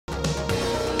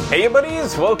Hey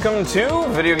buddies, welcome to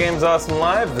Video Games Awesome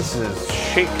Live. This is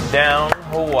Shakedown,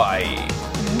 Hawaii.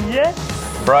 Yes.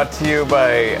 Brought to you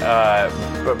by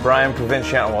Brian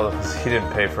Provinciano. Well, he didn't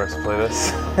pay for us to play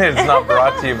this. It's not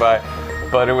brought to you by,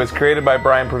 but it was created by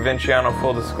Brian Provinciano.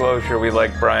 Full disclosure, we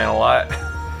like Brian a lot.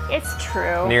 It's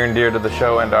true. Near and dear to the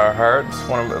show and our hearts.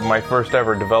 One of my first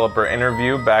ever developer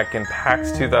interview back in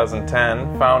PAX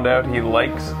 2010. Found out he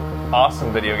likes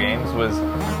awesome video games, was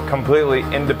completely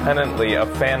independently a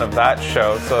fan of that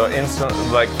show, so instantly,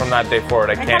 like from that day forward,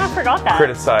 I can't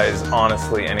criticize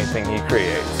honestly anything he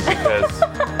creates because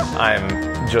I'm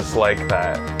just like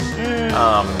that.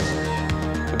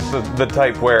 The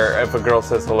type where if a girl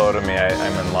says hello to me,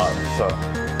 I'm in love.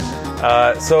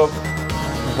 So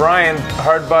Brian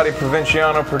Hardbody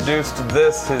Provinciano produced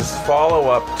this, his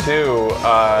follow-up to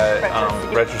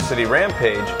Retro City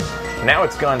Rampage. Now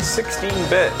it's gone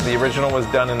 16-bit. The original was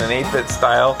done in an 8-bit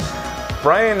style.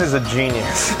 Brian is a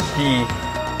genius. He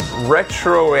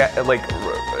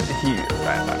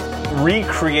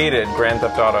recreated Grand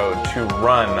Theft Auto to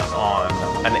run on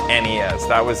an NES.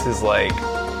 That was his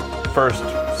first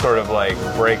sort of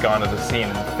break onto the scene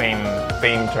in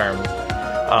fame terms.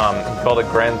 He called it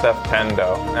Grand Theft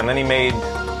Tendo, and then he made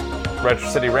Retro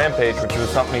City Rampage, which was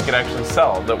something he could actually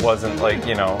sell that wasn't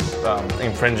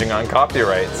infringing on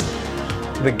copyrights.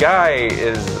 The guy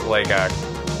is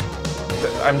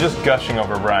I'm just gushing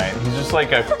over Brian. He's just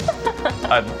like a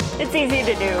it's easy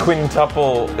to do.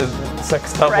 Quintuple,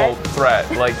 sextuple threat.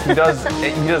 Like he does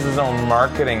his own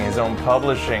marketing, his own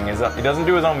publishing. He doesn't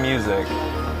do his own music,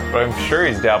 but I'm sure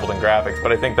he's dabbled in graphics.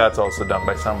 But I think that's also done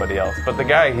by somebody else. But the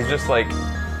guy, he's just kind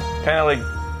of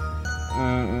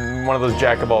one of those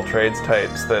jack of all trades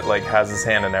types that has his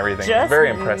hand in everything. Just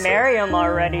very impressive. Marry him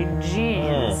already,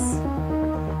 jeez.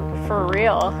 For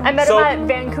real. I met him at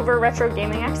Vancouver Retro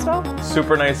Gaming Expo.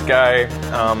 Super nice guy,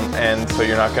 and so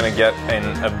you're not going to get an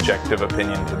objective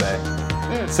opinion today.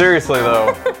 Seriously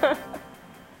though,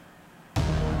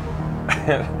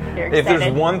 if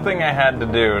there's one thing I had to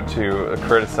do to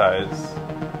criticize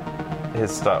his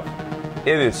stuff,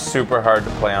 it is super hard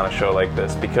to play on a show like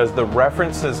this because the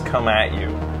references come at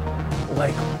you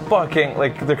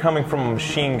they're coming from a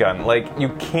machine gun. You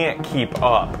can't keep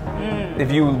up.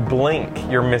 If you blink,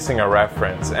 you're missing a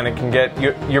reference, and it can get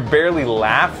you're barely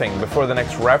laughing before the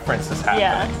next reference is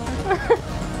happening.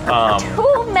 Yeah.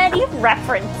 Too many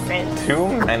references. Too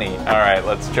many. All right,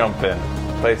 let's jump in.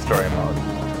 Play story mode.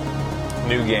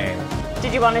 New game.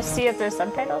 Did you want to see if there's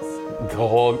subtitles?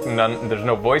 There's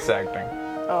no voice acting.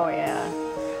 Oh yeah.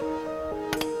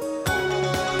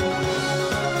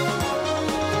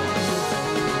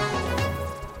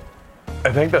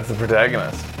 I think that's the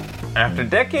protagonist. After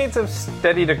decades of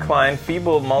steady decline,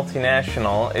 Feeble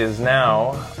Multinational is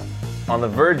now on the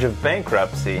verge of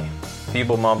bankruptcy.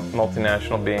 Feeble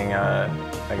Multinational being, I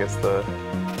guess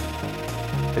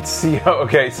it's CEO.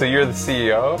 Okay, so you're the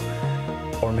CEO?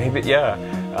 Or maybe, yeah.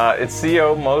 It's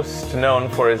CEO most known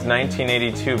for his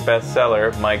 1982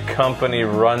 bestseller, My Company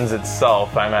Runs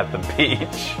Itself, I'm at the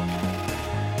Beach.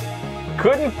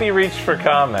 Couldn't be reached for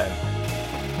comment.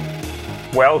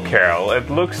 Well, Carol, it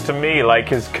looks to me like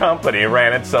his company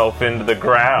ran itself into the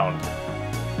ground.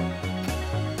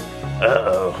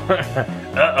 Uh-oh.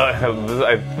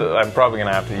 Uh-oh. I'm probably going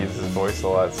to have to use his voice a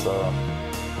lot, so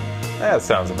that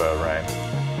sounds about right.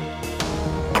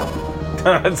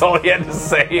 That's all he had to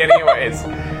say anyways.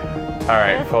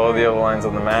 Alright, follow the other lines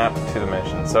on the map to the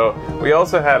mission. So, we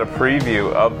also had a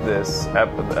preview of this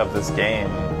game.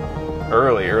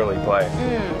 Early play.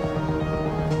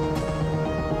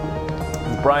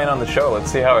 Brian on the show. Let's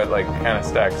see how it kind of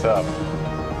stacks up.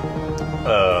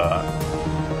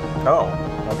 Oh,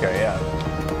 okay, yeah.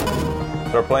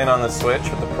 So we're playing on the Switch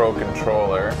with the Pro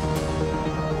controller.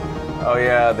 Oh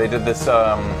yeah, they did this.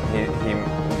 He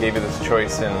gave you this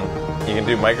choice in. You can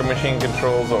do Micro Machine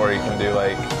controls, or you can do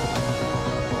I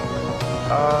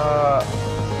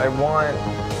want.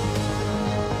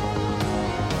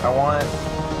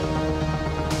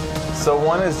 So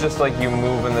one is just you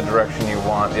move in the direction you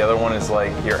want. The other one is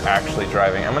you're actually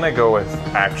driving. I'm gonna go with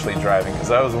actually driving because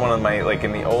that was one of my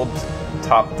in the old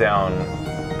top-down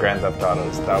Grand Theft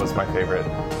Autos. That was my favorite.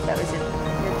 That was your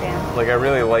jam. I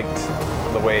really liked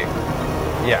the way.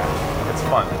 Yeah, it's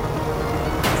fun.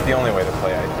 It's the only way to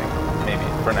play, I think. Maybe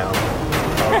for now.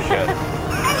 Oh shit.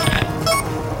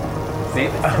 See,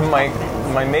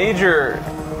 my major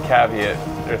caveat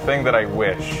or thing that I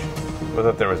wish was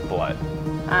that there was blood.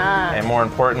 And more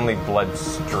importantly, blood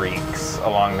streaks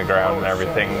along the ground and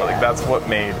everything. Shit, yeah. That's what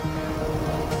made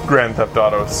Grand Theft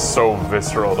Auto so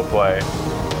visceral to play.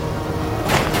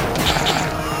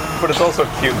 But it's also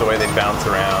cute the way they bounce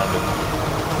around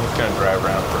and gonna drive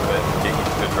around for a bit and get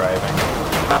used to driving.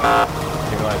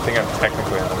 Even though I think I'm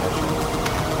technically on a mission.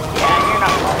 Yeah, you're not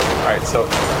wrong. Alright, so...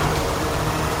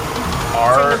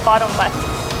 It's in the bottom left.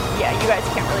 Yeah, you guys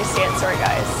can't really see it. Sorry,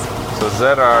 guys. So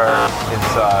ZR is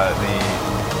the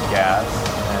gas,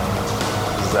 and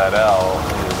ZL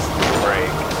is the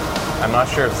brake. I'm not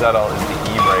sure if ZL is the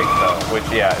e-brake, though. Which,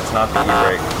 yeah, it's not the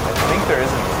e-brake. I think there is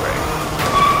an e-brake.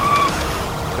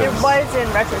 It was in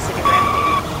Retro City Rampage.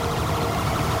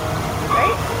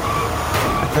 Right?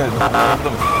 None of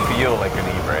them feel like an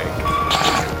e-brake.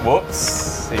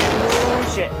 Whoops. Oh,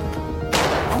 shit.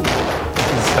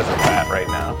 He says a bat right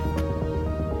now.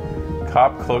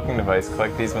 Cop cloaking device.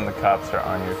 Collect these when the cops are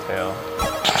on your tail.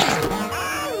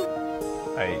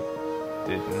 I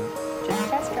didn't. Just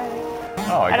test drive it.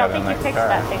 Oh, I got in that car.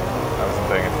 I don't think you fixed that thing. I wasn't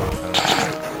paying attention.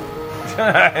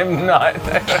 I'm not.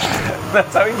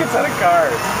 That's how he gets out of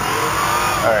cars.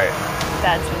 Alright.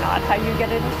 That's not how you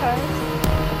get into cars.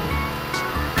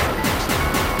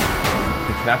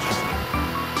 It's not just...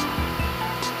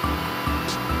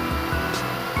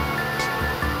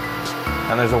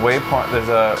 And there's a waypoint, there's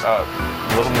a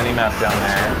little mini-map down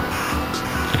there.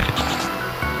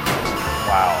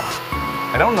 Wow.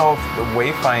 I don't know if the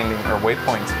wayfinding or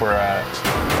waypoints were a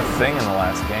thing in the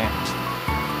last game.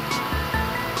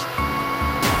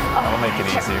 That'll make it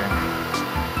easier.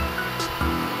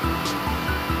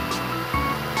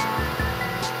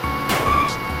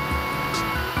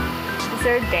 Is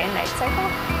there a day and night cycle?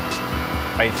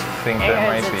 I think there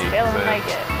might be. It's feeling like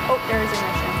it. Oh, there is a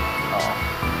mission. Oh.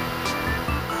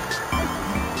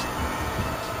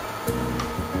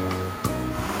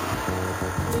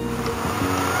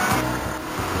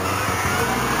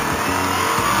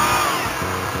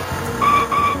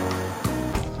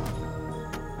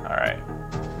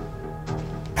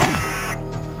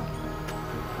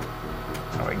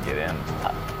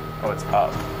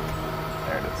 Up.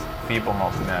 There it is. Feeble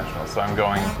multinational. So I'm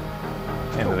going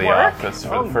into the office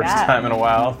for the first time in a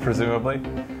while, presumably.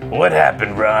 What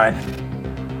happened, Ron?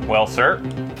 Well, sir,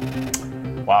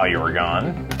 while you were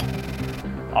gone,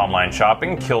 online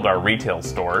shopping killed our retail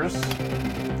stores.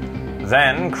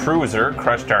 Then Cruiser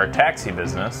crushed our taxi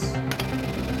business.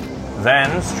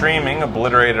 Then streaming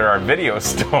obliterated our video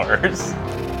stores.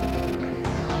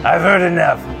 I've heard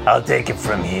enough. I'll take it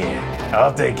from here.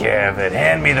 I'll take care of it.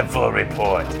 Hand me the full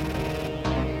report.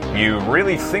 You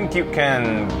really think you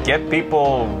can get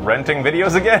people renting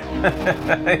videos again?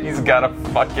 He's got a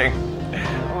fucking...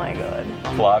 Oh my god.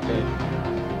 Floppy.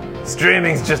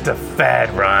 Streaming's just a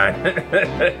fad, Ron.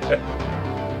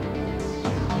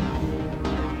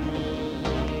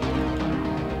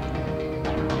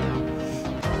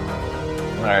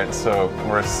 Alright, so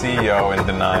we're a CEO in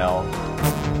denial.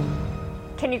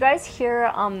 Can you guys hear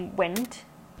wind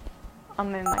on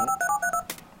my mic?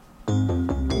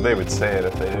 They would say it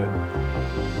if they did.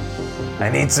 I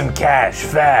need some cash,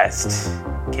 fast.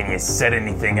 Can you set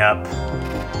anything up?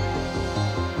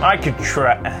 I could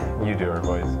try. You do her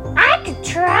voice. I could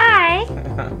try.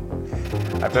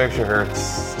 I picture her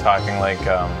talking like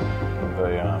the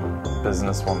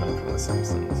businesswoman from The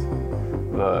Simpsons.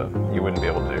 You wouldn't be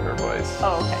able to do her voice.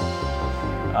 Oh, okay.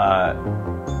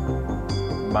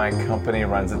 My company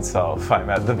runs itself. I'm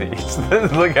at the beach.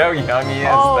 Look how young he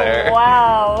is there. Oh,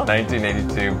 wow.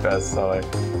 1982 bestseller.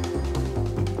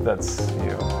 That's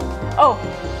you. Oh,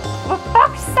 but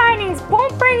box signings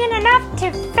won't bring in enough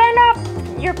to fend off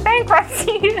your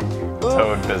bankruptcy.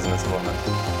 Toad businesswoman.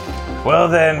 Well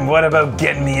then, what about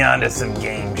getting me onto some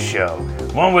game show?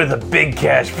 One with a big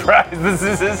cash prize. This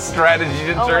is his strategy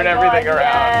to turn everything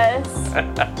around.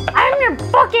 Yes. I'm your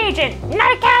book agent,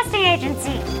 not a casting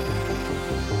agency.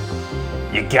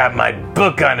 You got my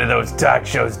book onto those talk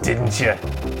shows, didn't you?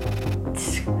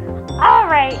 All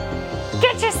right,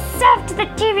 get yourself to the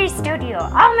TV studio.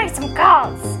 I'll make some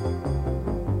calls.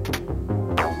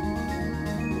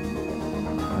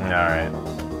 All right.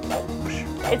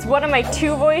 It's one of my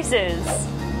two voices.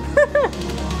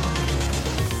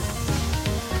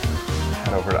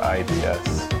 Head over to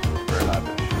IDS for an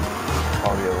audition.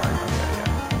 Audio line.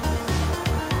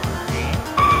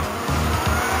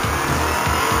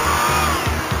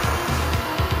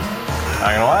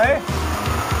 Not gonna lie,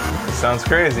 it sounds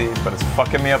crazy, but it's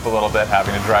fucking me up a little bit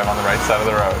having to drive on the right side of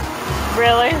the road.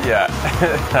 Really? Yeah,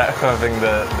 having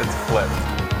it's flipped.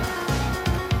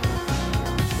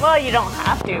 Well, you don't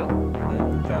have to.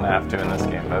 Don't have to in this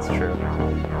game, that's true.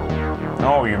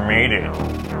 Oh, you made it.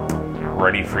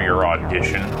 Ready for your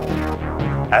audition?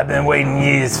 I've been waiting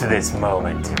years for this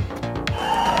moment.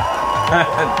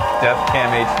 Death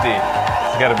Cam HD.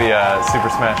 It's gotta be a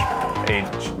Super Smash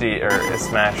HD, or a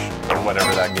Smash, or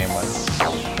whatever that game was.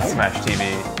 Smash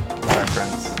TV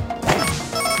reference.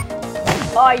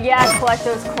 Oh yeah, collect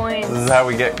those coins. This is how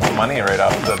we get money right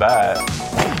off the bat.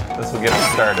 This will get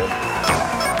us started.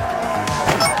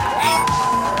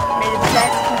 May the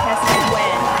best contestant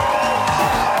win.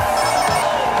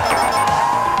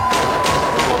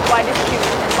 Hold Y to shoot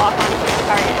and lock onto the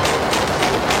target.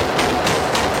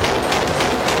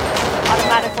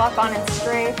 Automatic lock on and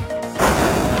strafe.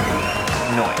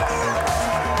 Nice.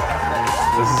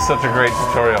 This is such a great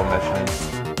tutorial mission.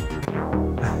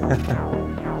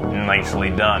 Nicely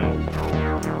done.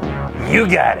 You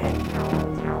got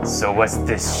it. So what's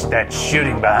that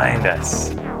shooting behind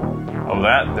us? Oh,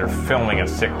 that? They're filming a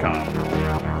sitcom.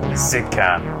 A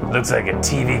sitcom? Looks like a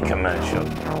TV commercial.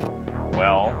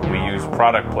 Well, we use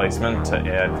product placement to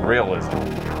add realism.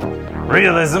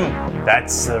 Realism?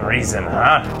 That's the reason,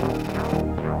 huh?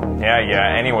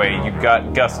 Yeah, anyway, you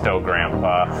got gusto,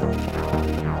 Grandpa.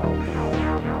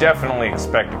 Definitely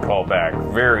expect a call back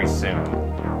very soon.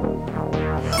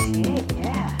 Shit,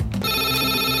 yeah.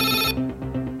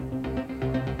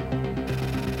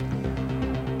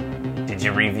 Did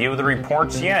you review the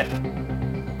reports yet?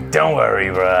 Don't worry,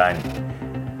 Ron.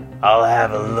 I'll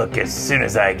have a look as soon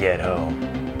as I get home.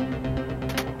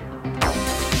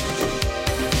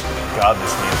 God,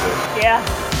 this music. Yeah.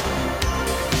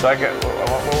 So I get,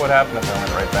 what would happen if I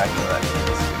went right back to that music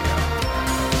video?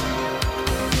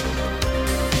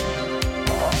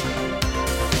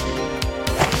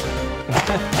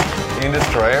 You can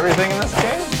destroy everything in this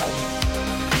game?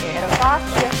 It'll cost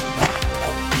you.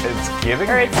 It's giving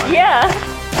Or me it's, money. yeah.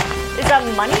 Is that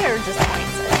money or just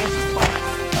points? I think it's just points.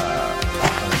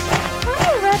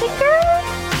 Hi, ready, girl?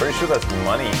 Pretty sure that's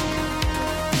money.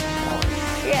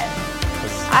 Shit.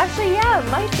 Actually, yeah, it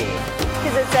might be.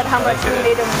 Because it said how much we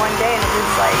made in one day, and it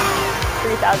was like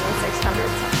 3,600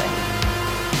 something.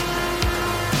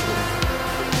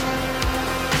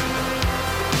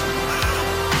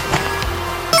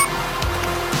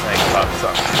 I think pop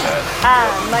something like that.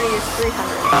 Money is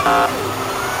 300.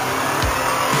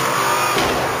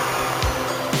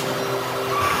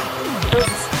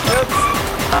 Oops.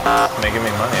 Making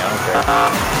me money, I don't care.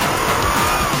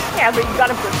 Yeah, but you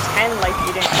gotta pretend like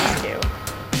you didn't need to.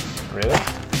 Really?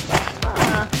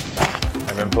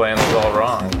 I've been playing this all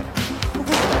wrong.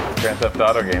 Grand Theft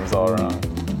Auto games all wrong.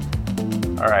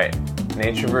 Alright.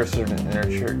 Nature versus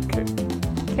nurture.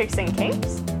 Kicks and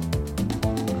kinks?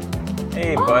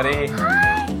 Hey, buddy.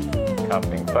 Hi.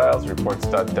 Copying files,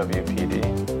 reports.wpd.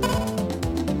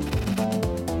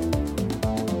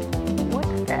 What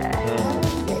the hell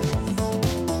is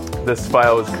this? This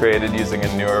file was created using a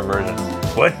newer version.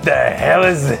 What the hell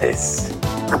is this?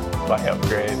 By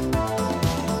upgrade.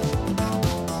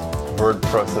 Word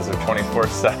processor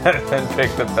 24/7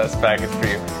 pick the best package for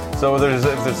you. So if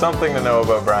there's something to know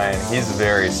about Brian, he's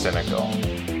very cynical.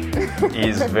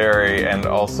 He's very, and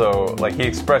also, like, he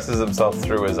expresses himself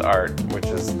through his art, which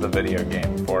is the video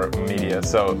game for media.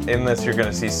 So in this, you're going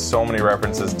to see so many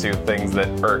references to things that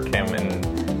irk him in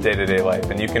day-to-day life,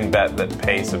 and you can bet that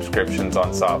pay subscriptions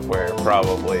on software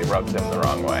probably rubs him the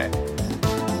wrong way.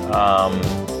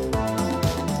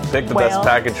 Pick the best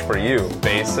package for you.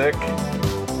 Basic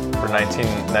for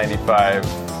 $19.95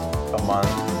 a month.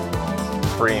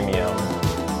 Premium.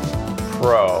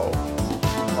 Pro.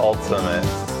 Ultimate.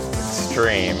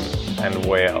 Extreme. And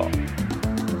Whale.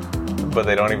 But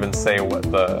they don't even say what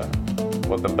the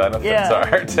benefits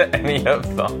are to any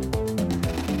of them.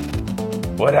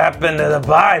 What happened to the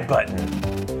buy button?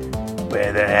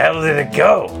 Where the hell did it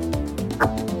go?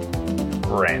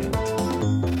 Rent.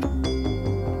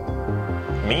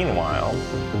 Meanwhile,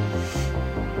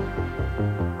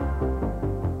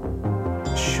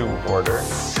 shoe order,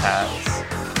 hats.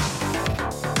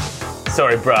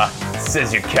 Sorry, brah. It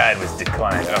says your card was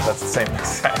declined. Oh, that's the same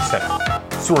exact thing.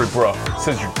 Sorry, brah. It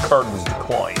says your card was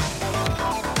declined.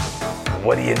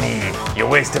 What do you need? You're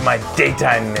wasting my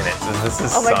daytime minutes. Is this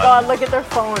his son? Oh my god, look at their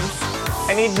phones.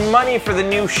 I need money for the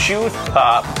new shoes,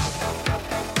 Pop.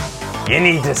 You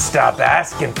need to stop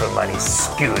asking for money,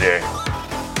 Scooter.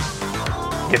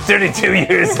 You're 32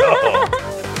 years old.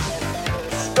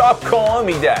 Stop calling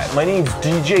me that. My name's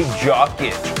DJ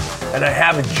Jockett, and I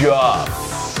have a job.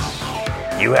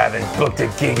 You haven't booked a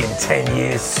gig in 10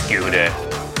 years, Scooter.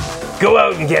 Go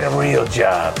out and get a real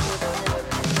job.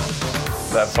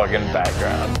 That fucking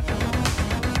background.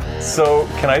 So,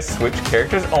 can I switch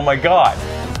characters? Oh my god.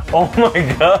 Oh my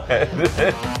god.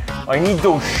 I need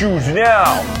those shoes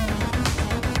now.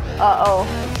 Uh-oh.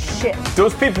 Shit.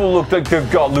 Those people look like they've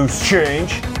got loose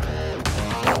change.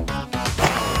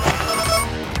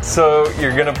 So,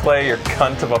 you're gonna play your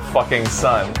cunt of a fucking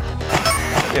son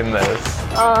in this.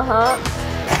 Uh-huh.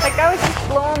 Like I was just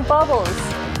blowing bubbles.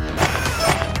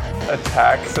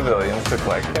 attack civilians to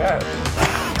collect cash.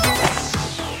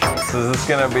 So is this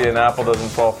gonna be an apple doesn't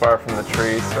fall far from the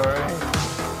tree story?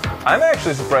 I'm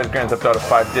actually surprised Grand Theft Auto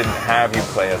 5 didn't have you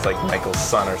play as like Michael's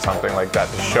son or something like that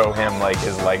to show him like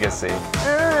his legacy.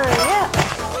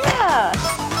 Yeah. I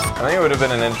think it would have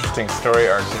been an interesting story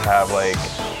arc to have like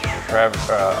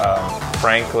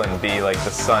Franklin be like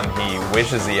the son he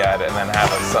wishes he had, and then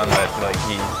have a son that like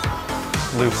he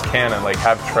loose cannon, like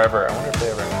have Trevor. I wonder if they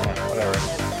ever, whatever.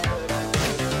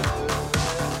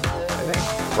 I think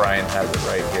Brian has it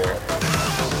right here.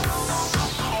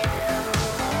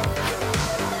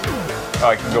 Oh,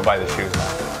 I can go buy the shoes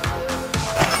now.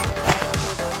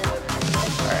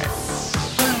 Alright.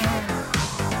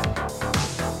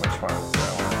 Which one is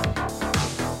that one?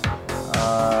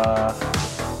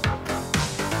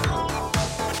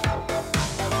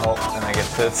 Oh, and I get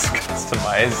to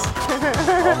customize.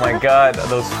 Oh my god,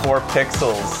 those 4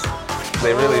 pixels.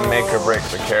 They really make or break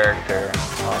the character,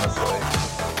 honestly.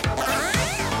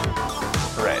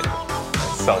 Right.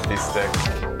 Selfie stick.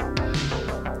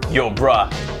 Yo, bruh.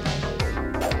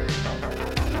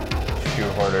 Shoe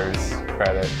hoarders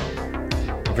credit.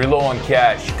 If you're low on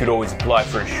cash, you could always apply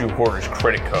for a shoe hoarder's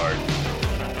credit card.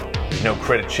 There's no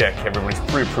credit check, everybody's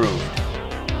pre-approved.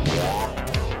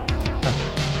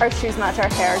 Our shoes match our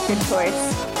hair, good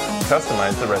choice.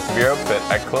 Customize the rest of your outfit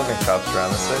at clothing shops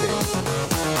around the city.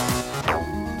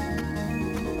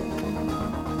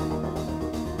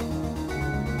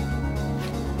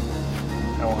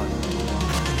 I want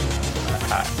a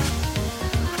hat.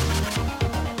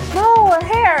 No, her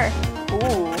hair!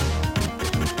 Ooh.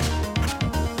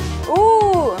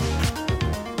 Ooh!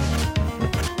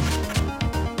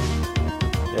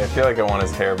 Yeah, I feel like I want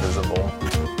his hair visible.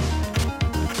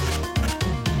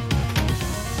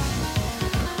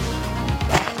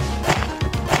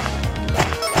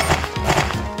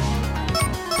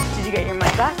 Did you get your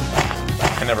money back?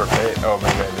 I never paid. Oh,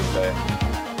 maybe I did pay. I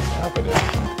hope I did.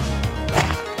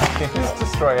 You just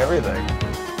destroy everything.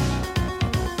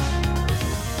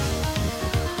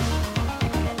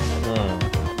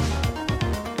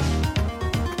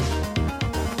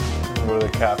 Go to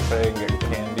the cafe and get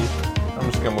candy. I'm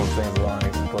just gonna move things along,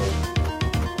 I suppose.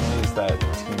 I'll use that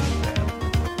TV fan.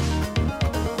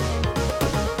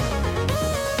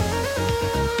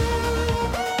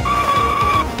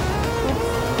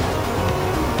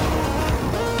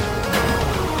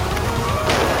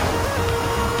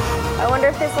 I wonder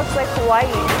if this looks like Hawaii.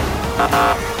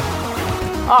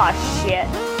 Aw, shit.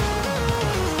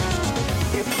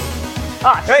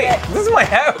 Aw, Hey, shit. this is my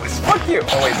house! Fuck you!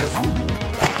 Oh wait, this...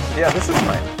 Yeah, this is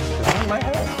mine. This is my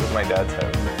house. This is my dad's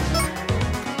house. I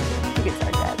think it's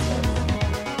our dad's house.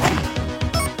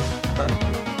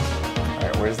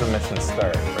 Alright, where's the mission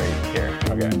start? Right here.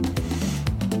 Okay.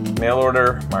 Mail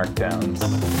order markdowns.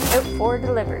 Out for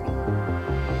delivery.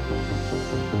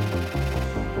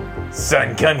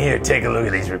 Son, come here, take a look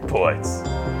at these reports.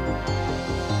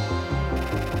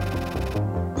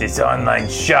 This online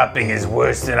shopping is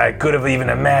worse than I could have even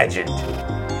imagined.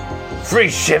 Free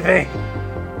shipping?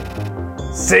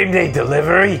 Same-day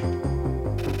delivery?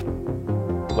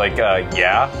 Like,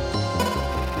 yeah?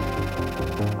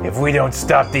 If we don't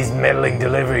stop these meddling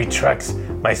delivery trucks,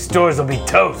 my stores will be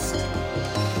toast.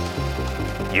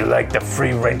 You like the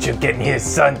free rent you're getting here,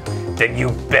 son? Then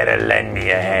you better lend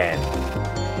me a hand.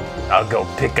 I'll go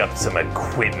pick up some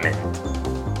equipment.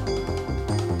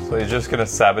 So he's just gonna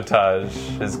sabotage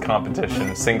his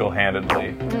competition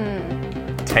single-handedly.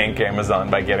 Tank Amazon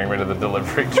by getting rid of the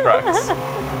delivery trucks.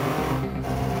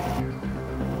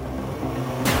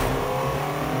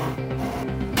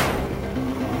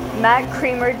 Matt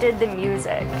Creamer did the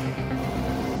music.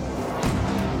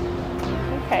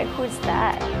 Okay, who's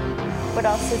that? What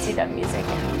else has he done music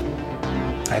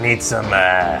in? I need some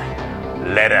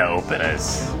letter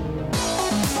openers.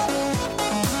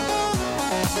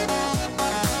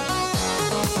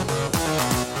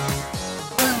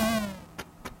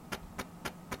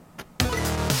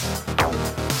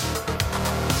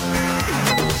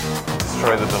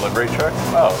 Destroy the delivery truck?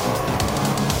 Oh.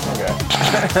 Okay.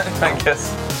 I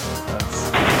guess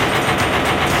that's...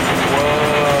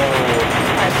 Whoa.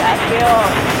 How's that feel?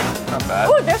 Not bad.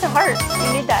 Oh, there's a heart.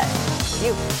 You need that.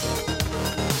 You.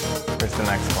 Where's the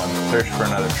next one? Search for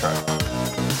another truck.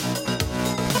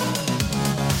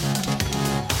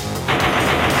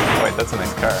 Oh, wait, that's a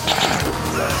nice car.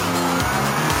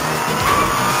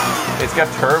 It's got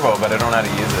turbo, but I don't know how to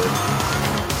use it.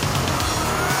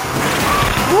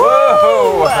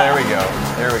 Whoa! There we go.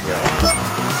 There we go.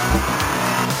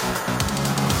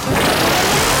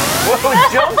 Whoa,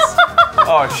 it jumps!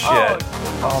 Oh, shit.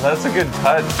 Oh, that's a good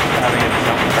touch, having it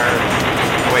jump cars.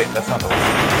 Oh, wait, that's not the one.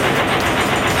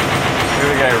 Look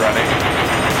at the guy running.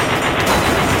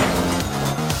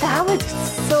 That was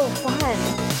so fun.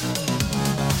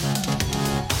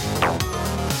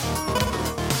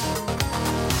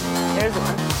 There's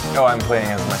one. Oh, I'm playing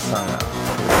as my son now.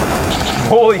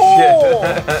 Holy shit!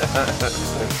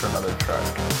 Search for another truck.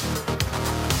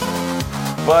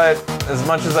 But as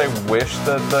much as I wish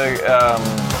that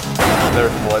there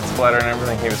was blood splatter and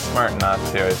everything, he was smart not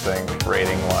to, I think,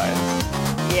 rating-wise.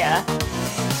 Yeah.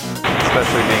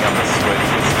 Especially being on the Switch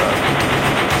and stuff.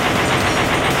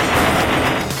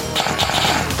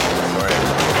 Sorry.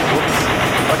 Whoops.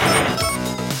 Fuck.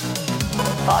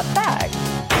 Thought back.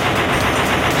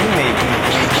 You made me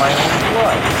bleed my own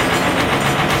blood.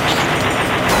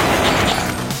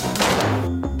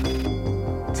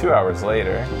 2 hours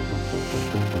later.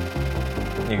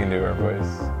 You can do her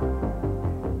voice.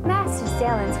 Mass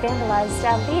assailants vandalized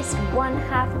at least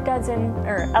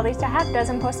a half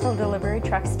dozen postal delivery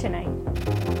trucks tonight,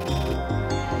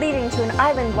 leading to an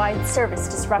island-wide service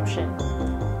disruption.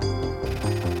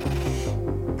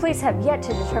 Police have yet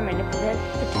to determine a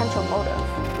potential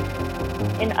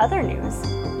motive. In other news,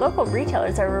 local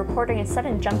retailers are reporting a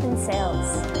sudden jump in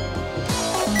sales.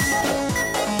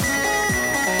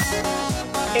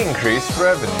 Increased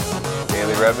revenue.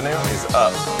 Daily revenue is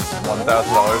up $1,000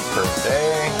 per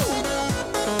day.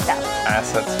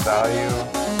 Assets value,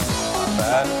 not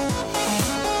bad.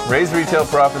 Raise retail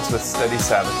profits with steady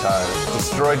sabotage.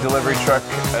 Destroy a delivery truck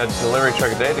a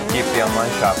day to keep the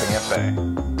online shopping at bay.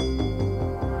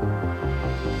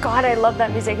 God, I love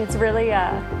that music. It's really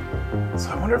So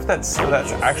I wonder if that's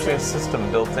actually a system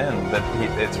built in that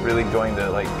it's really going to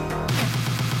like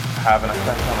have an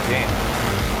effect on the game.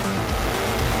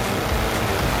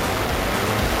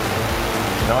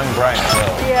 Knowing Brian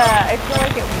will. Yeah, I feel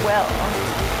like it will.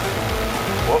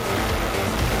 Whoop.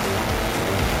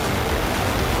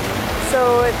 So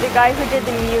the guy who did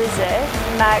the music,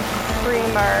 Matt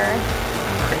Creamer,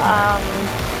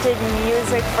 did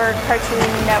music for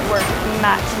Cartoon Network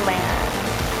Matchland.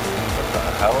 What the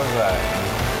hell is that?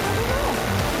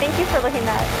 Thank you for looking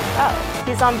that up.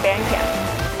 He's on Bandcamp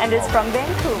and is from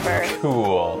Vancouver.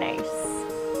 Cool. Nice.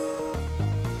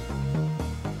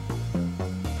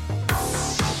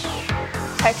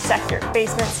 Tech sector,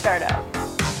 basement startup.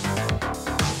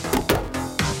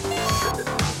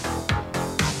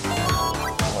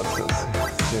 What's this?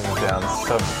 Zoom down,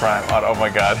 subprime auto. Oh my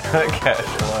god, cash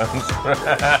loans.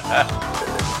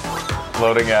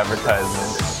 Loading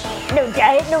advertisements. No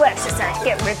diet, no exercise,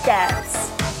 get ripped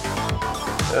ass.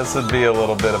 This would be a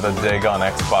little bit of a dig on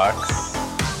Xbox.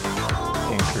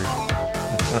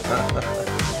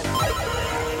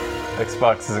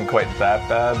 Xbox isn't quite that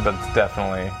bad, but it's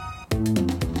definitely...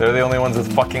 They're the only ones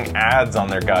with fucking ads on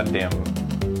their goddamn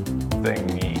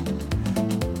thingy.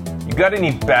 You got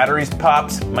any batteries,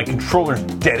 Pops? My controller's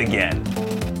dead again.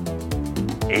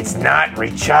 It's not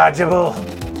rechargeable?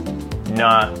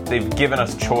 Nah, they've given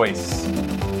us choice.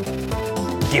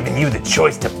 Giving you the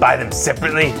choice to buy them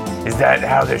separately? Is that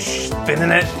how they're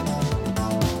spinning it?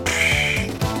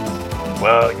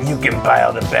 Well, you can buy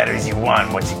all the batteries you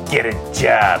want once you get a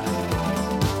job.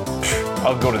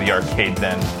 I'll go to the arcade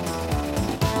then.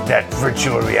 That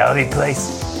virtual reality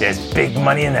place? There's big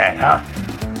money in that, huh?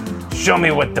 Show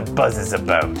me what the buzz is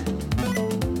about.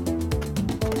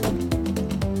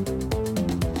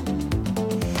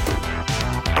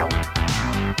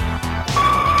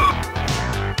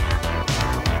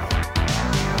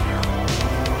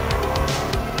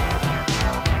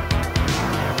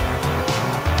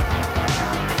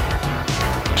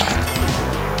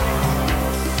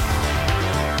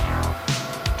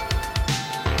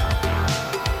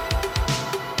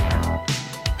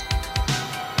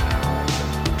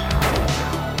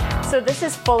 So this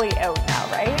is fully out now,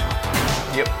 right?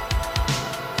 Yep.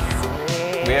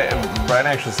 Brian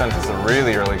actually sent us a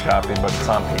really early copy, but it's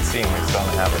on PC and we still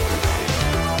don't have it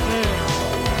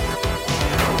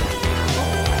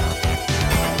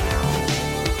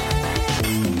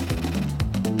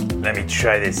PC. Let me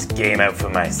try this game out for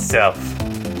myself.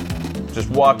 Just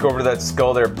walk over to that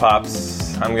skull there,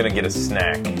 Pops. I'm gonna get a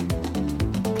snack.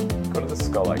 Go to the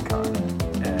skull icon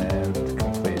and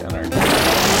complete an arcade.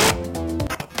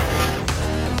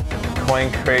 Coin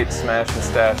crate, smash and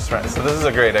stash. So this is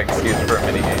a great excuse for a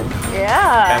minigame.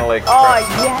 Yeah. Kind of like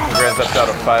yes. Grand Theft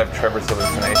Auto 5, Trevor's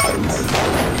Hallucinations.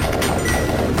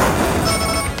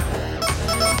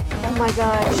 Oh my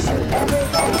gosh.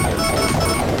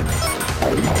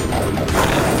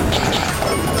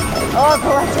 Oh,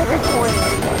 collect every coin.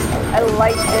 I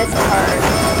like this part.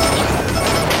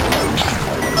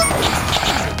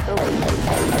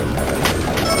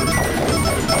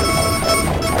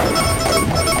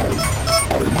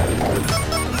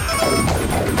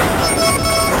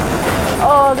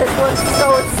 was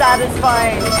so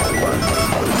satisfying.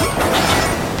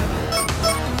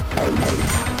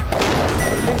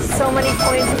 There's so many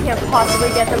coins, you can't possibly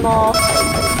get them all.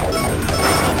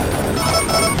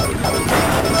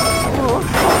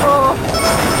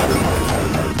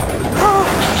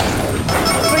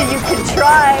 But you could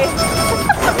try.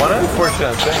 One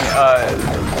unfortunate thing,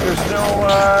 there's no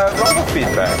rumble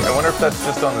feedback. I wonder if that's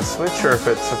just on the Switch or if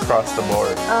it's across the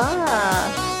board.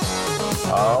 Ah.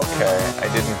 Okay, I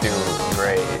didn't do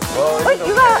great. Well, Wait,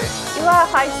 you got a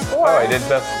high score. Oh, I did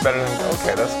better than.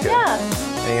 Okay, that's good. Yeah.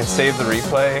 And you can save the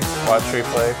replay, watch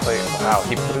replay, play. Wow,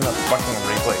 he put in a fucking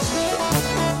replay system.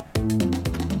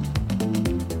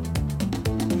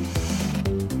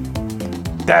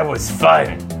 That was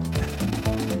fun.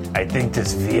 I think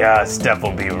this VR stuff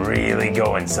will be really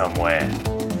going somewhere.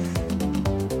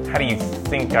 How do you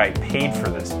think I paid for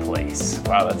this place?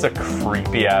 Wow, that's a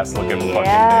creepy ass looking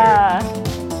fucking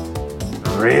dude.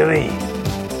 Really?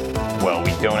 Well,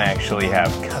 we don't actually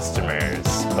have customers,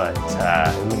 but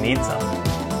who needs them?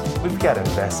 We've got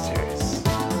investors.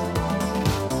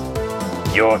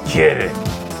 You're kidding.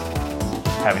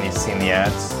 Haven't you seen the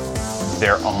ads?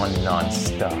 They're on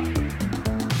non-stop.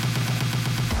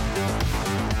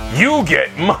 You get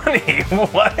money.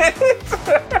 What?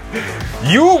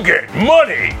 You get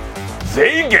money.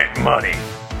 They get money.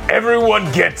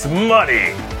 Everyone gets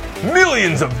money.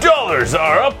 Millions of dollars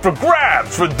are up for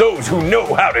grabs for those who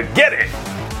know how to get it.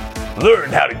 Learn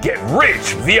how to get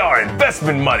rich VR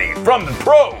investment money from the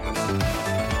pros.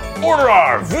 Order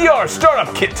our VR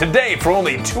startup kit today for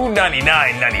only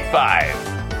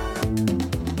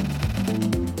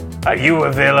 $299.95. Are you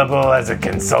available as a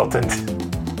consultant?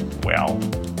 Well,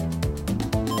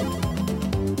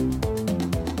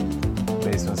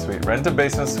 basement suite. Rent a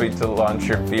basement suite to launch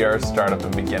your VR startup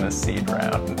and begin a seed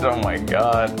round. Oh my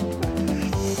god.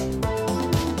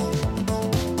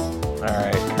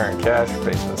 Alright, current cash,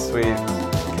 basement suite,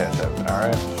 cash up.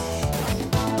 Alright.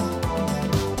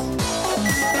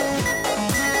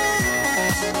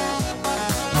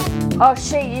 Oh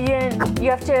shit, you didn't. You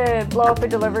have to blow up a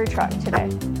delivery truck today.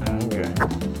 Okay.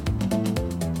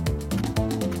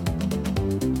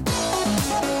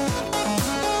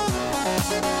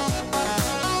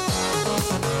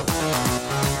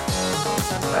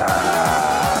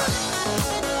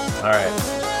 Alright.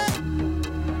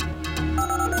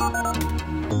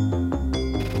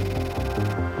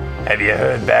 Have you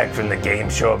heard back from the game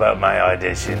show about my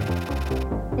audition?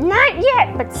 Not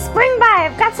yet, but swing by.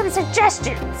 I've got some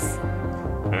suggestions.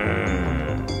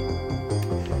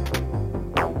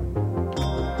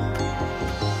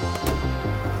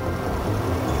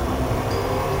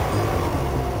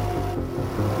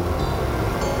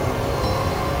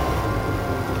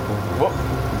 Whoop.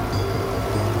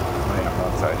 Oh yeah,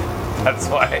 I'm outside. That's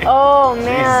why. Oh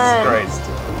man. Jesus Christ.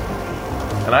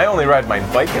 And I only ride my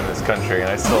bike in this country and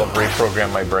I still have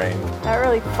reprogrammed my brain. That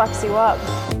really fucks you up.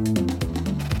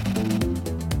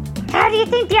 How do you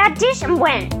think the audition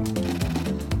went?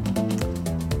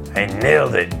 I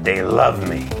nailed it. They love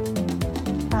me.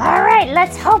 All right,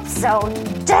 let's hope so.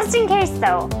 Just in case,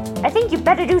 though, I think you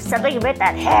better do something with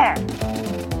that hair.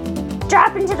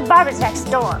 Drop into the barbers next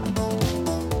door.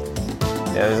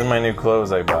 Yeah, these are my new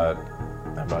clothes I bought.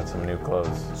 I bought some new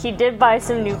clothes. He did buy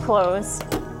some new clothes.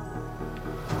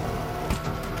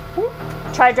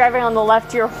 Try driving on the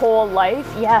left your whole life?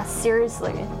 Yeah,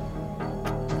 seriously.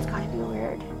 It's gotta be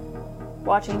weird.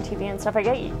 Watching TV and stuff. I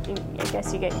guess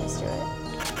you get used to it.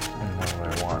 What do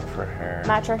I want for hair?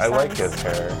 Match our I like sons. his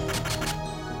hair.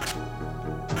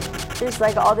 There's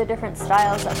like all the different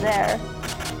styles up there.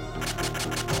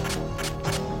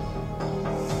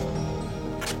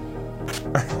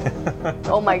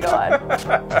 Oh my god.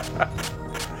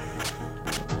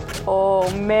 Oh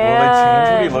man. Will they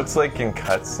change what he looks like in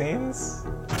cutscenes?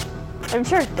 I'm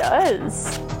sure it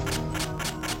does.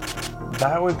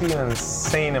 That would be an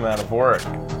insane amount of work.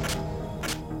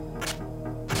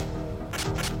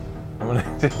 I'm gonna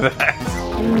do that.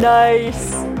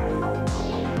 Nice.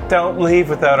 Don't leave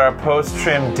without our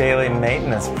post-trim daily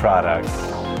maintenance products.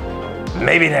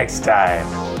 Maybe next time.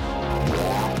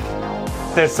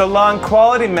 They're salon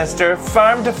quality, mister.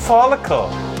 Farm to follicle.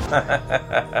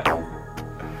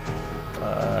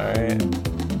 Alright.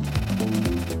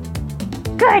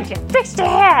 Good, you fixed your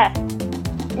hair.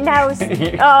 Now,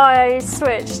 Oh, I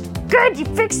switched. good, you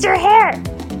fixed your hair.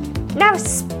 Now,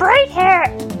 sprite hair,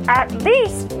 at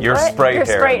least. Your What? sprite Your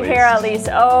hair. sprite at hair at least.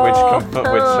 Oh,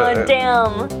 Which,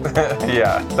 damn.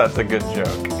 yeah, that's a good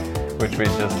joke. Which we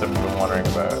just have been wondering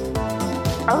about.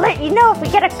 I'll let you know if we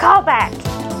get a call back.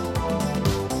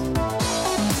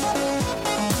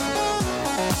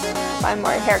 Find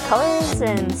more hair colors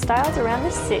and styles around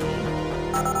the city.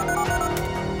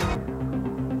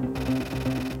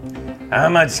 How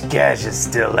much cash is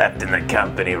still left in the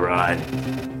company, Ron?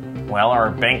 Well, our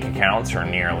bank accounts are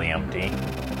nearly empty.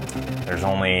 There's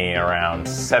only around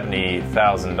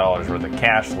 $70,000 worth of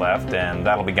cash left, and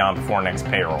that'll be gone before next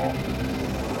payroll.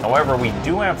 However, we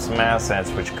do have some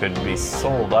assets which could be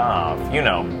sold off. You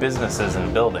know, businesses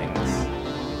and buildings.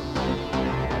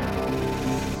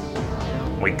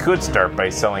 We could start by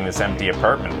selling this empty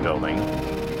apartment building.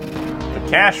 The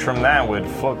cash from that would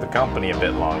float the company a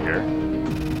bit longer.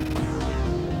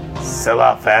 Sell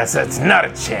off assets? Not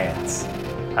a chance.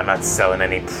 I'm not selling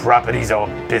any properties or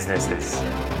businesses.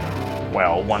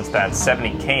 Well, once that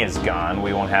 70K is gone,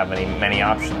 we won't have many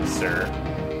options, sir.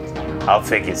 I'll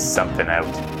figure something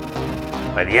out.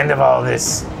 By the end of all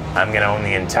this, I'm gonna own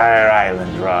the entire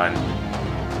island, Ron.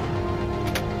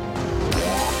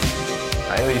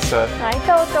 Hi, Lisa. Hi,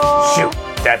 Toto. Shoot,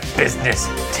 that business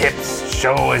tips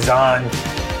show is on.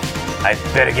 I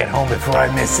better get home before I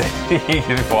miss it. He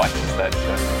watches that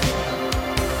show.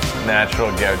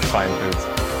 Natural Gouge Fine Foods.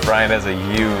 Brian has a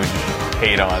huge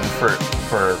hate-on for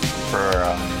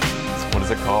what is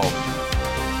it called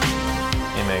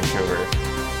in Vancouver?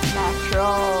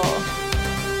 Natural.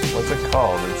 What's it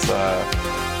called? It's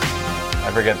I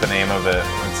forget the name of it.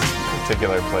 It's a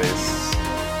particular place.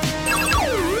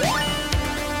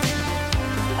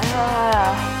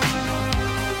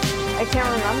 I can't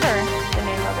remember the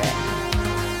name of it.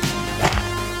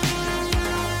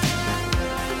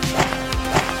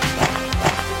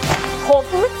 Whole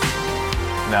Foods?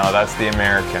 No, that's the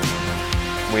American.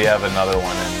 We have another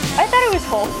one I thought it was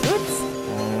Whole Foods.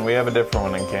 we have a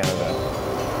different one in Canada.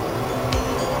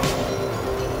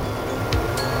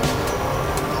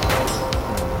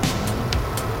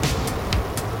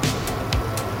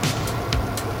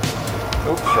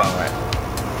 Oops, wrong way.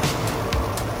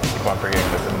 Keep on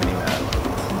forgetting there's a mini map.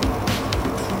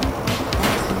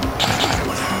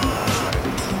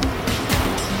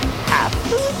 Half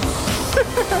Foods?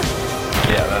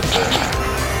 Yeah, that's it.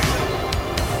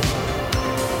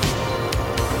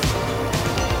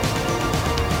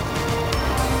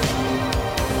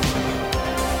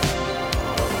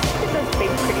 Those big,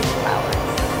 pretty flowers.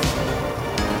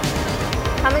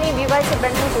 How many of you guys have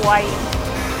been to Hawaii?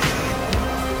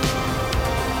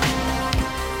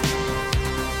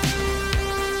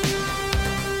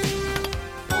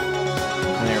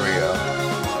 Here we go.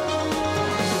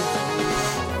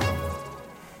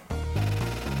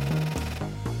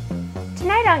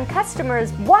 Tonight on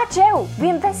Customers, watch out! We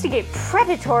investigate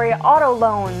predatory auto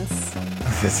loans.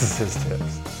 This is his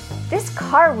tips. This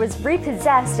car was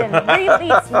repossessed and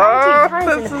released 19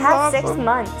 times in the past 6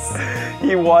 months.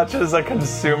 He watches a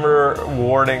consumer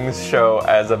warnings show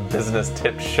as a business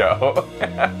tip show.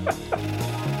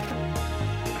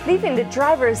 Leaving the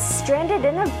drivers stranded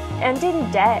and in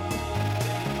debt.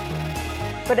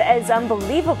 But as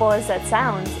unbelievable as that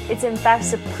sounds, it's in fact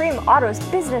Supreme Auto's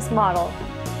business model.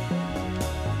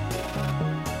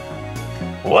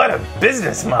 What a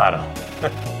business model!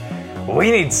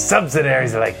 We need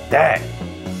subsidiaries like that.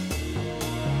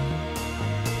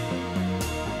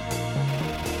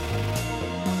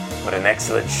 What an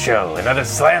excellent show. Another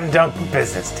slam dunk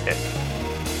business tip.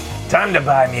 Time to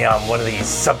buy me on one of these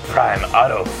subprime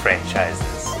auto franchises.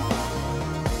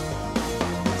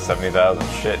 70,000.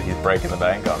 Shit, he's breaking the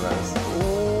bank on this.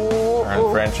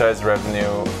 Earn franchise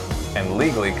revenue and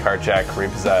legally carjack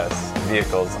repossess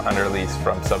vehicles under lease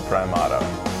from Subprime Auto.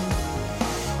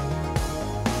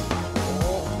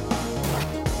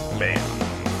 Bam.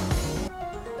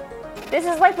 This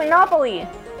is like Monopoly,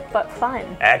 but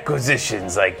fun.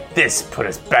 Acquisitions like this put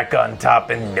us back on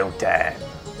top in no time.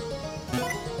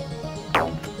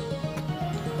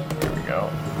 Here we go.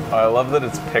 Oh, I love that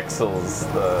it's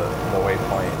pixels, the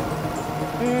waypoint.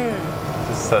 It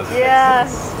just says Yeah.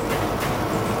 pixels.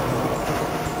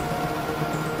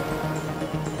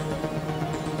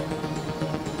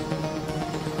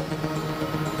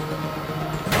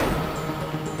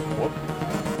 Whoop.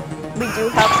 We do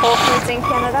have Whole Foods in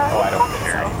Canada. Oh, I don't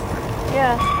care.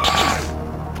 Yeah.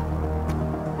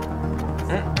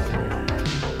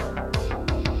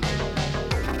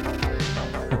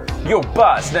 Yo,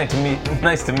 boss, nice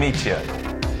to meet you.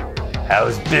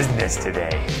 How's business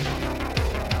today?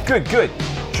 Good.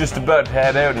 Just about to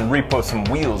head out and repo some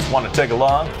wheels. Want to tag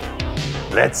along?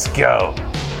 Let's go.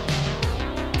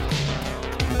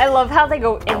 I love how they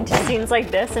go into scenes like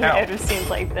this and Ow. out of scenes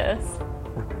like this.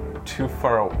 Too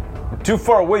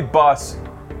far away, boss.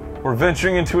 We're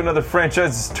venturing into another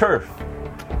franchise's turf.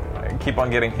 I keep on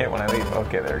getting hit when I leave.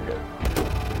 Okay, there we go.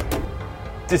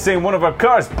 This ain't one of our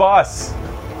cars, boss.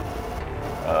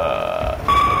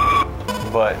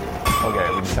 But, okay,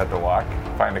 we just have to walk.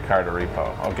 Find a car to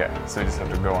repo. Okay, so we just have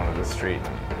to go onto the street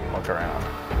and look around.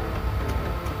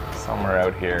 Somewhere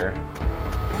out here.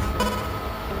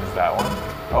 Is that one?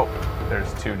 Oh,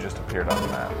 there's two just appeared on the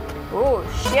map. Oh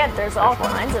shit, there's all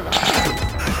kinds of them.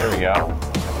 There we go.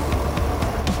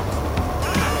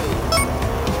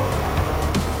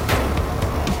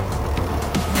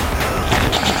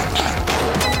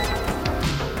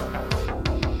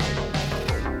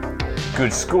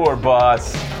 Good score,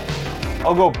 boss.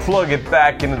 I'll go plug it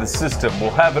back into the system. We'll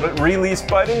have it released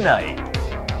by tonight.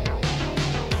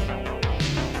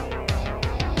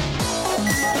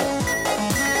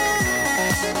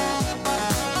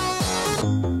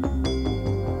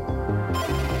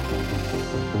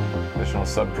 Additional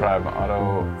subprime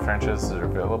auto franchises are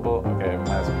available. Okay, I might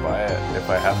as well buy it if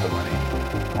I have the money.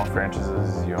 The more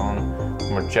franchises you own, the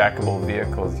more jackable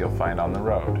vehicles you'll find on the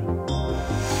road.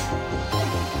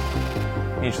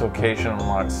 Each location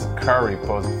unlocks car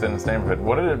repos within its neighborhood.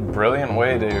 What a brilliant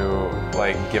way to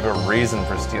like give a reason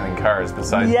for stealing cars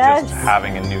besides just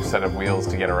having a new set of wheels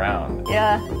to get around.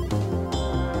 Yeah.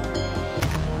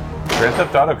 Grand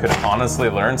Theft Auto could honestly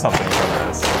learn something from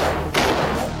this.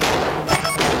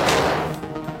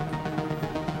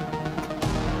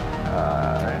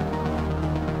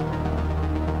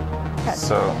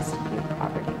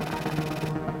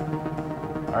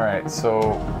 Alright,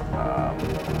 so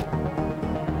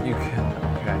you can,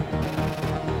 okay.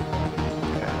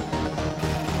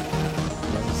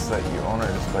 Notice that you own or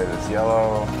displayed as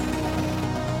yellow.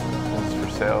 It's for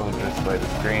sale, the displayed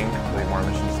as green. Complete more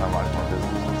missions, unlock more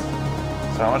businesses.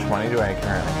 So how much money do I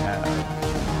currently have?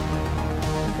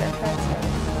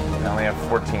 I only have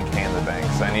 14k in the bank,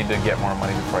 so I need to get more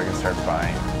money before I can start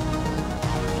buying.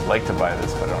 I'd like to buy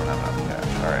this, but I don't have enough cash.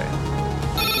 Alright.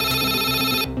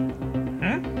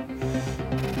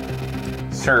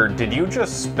 Sir, did you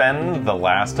just spend the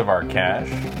last of our cash?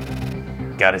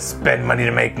 Gotta spend money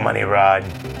to make money, Rod.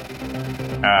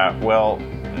 Well,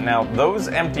 now those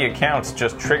empty accounts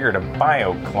just triggered a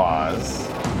bio clause.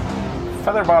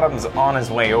 Featherbottom's on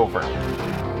his way over.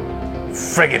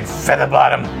 Friggin'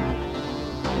 Featherbottom!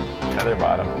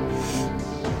 Featherbottom.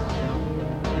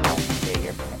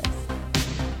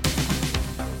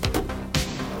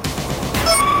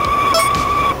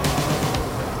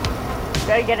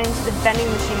 Gotta get into the vending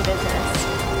machine business.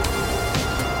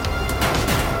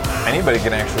 Anybody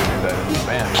can actually do that in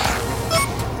Japan.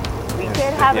 We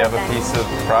could have If you have a piece of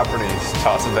property, just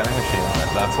toss a vending machine on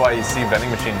it. That's why you see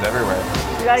vending machines everywhere.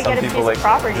 You gotta Some get a people piece of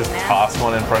property, just man. toss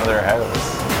one in front of their house.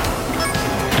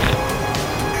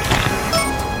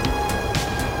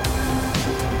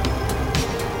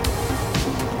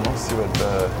 Let's see what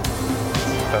the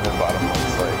feather bottom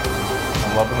looks like.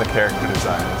 I'm loving the character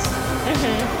designs.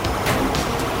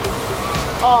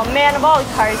 Oh man, of all the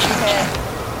cars you hit.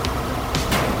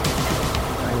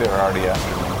 I think they were already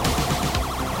after me.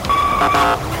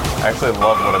 I actually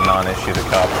love what a non-issue the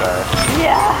cops are.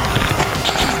 Yeah.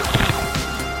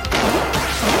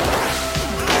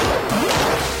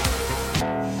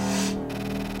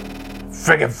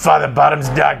 Friggin' Featherbottom's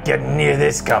not getting near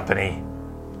this company.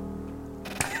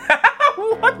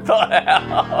 What the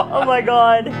hell? Oh my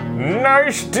god.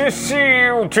 Nice to see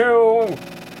you two.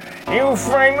 You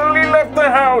finally left the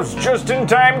house just in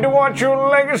time to watch your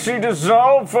legacy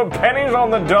dissolve for pennies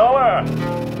on the dollar.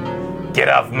 Get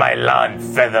off my lawn,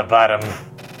 Featherbottom.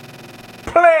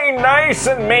 Play nice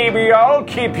and maybe I'll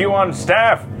keep you on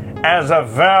staff as a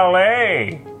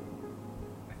valet.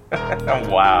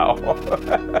 Wow.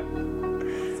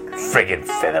 Friggin'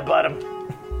 Featherbottom.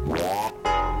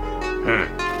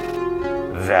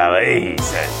 Valet, he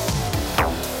said.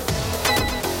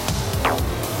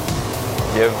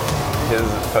 Give his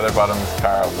Featherbottom's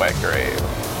car a wet grave.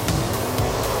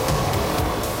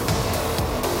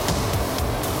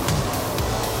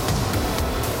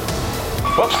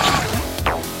 Whoop.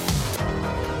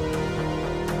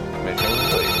 Mission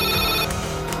complete.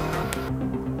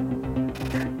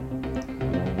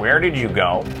 Where did you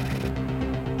go?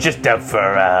 Just out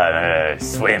for a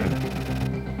swim.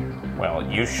 Well,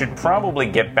 you should probably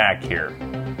get back here.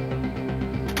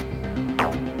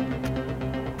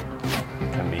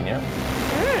 Convenient.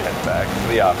 Head back to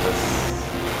the office.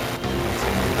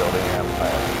 Continue building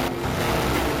empire.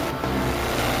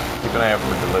 Keep an eye out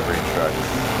for delivery trucks.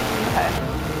 Okay.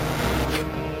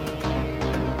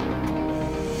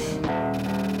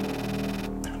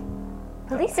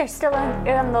 Police are still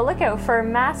on the lookout for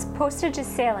mass postage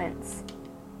assailants.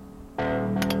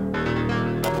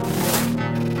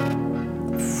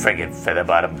 Friggin'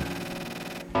 Featherbottom.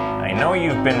 I know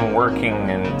you've been working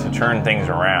to turn things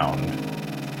around.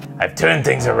 I've turned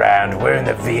things around. We're in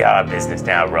the VR business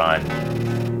now, Ron.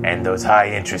 And those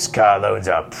high-interest car loans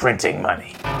are printing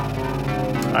money.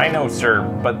 I know, sir,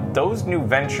 but those new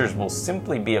ventures will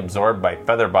simply be absorbed by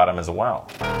Featherbottom as well.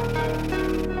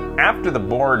 After the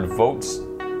board votes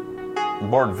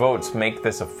make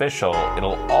this official,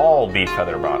 it'll all be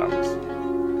Featherbottom's.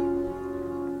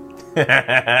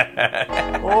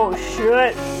 Oh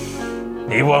shit.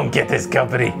 He won't get this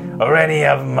company or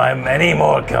any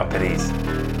more companies.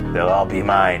 They'll all be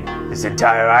mine. This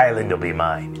entire island will be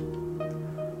mine.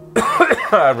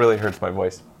 That really hurts my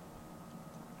voice.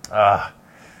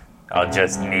 I'll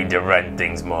just need to run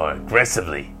things more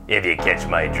aggressively, if you catch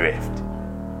my drift.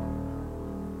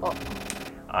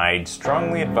 I'd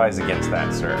strongly advise against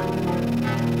that, sir.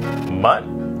 But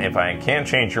if I can't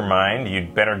change your mind,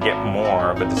 you'd better get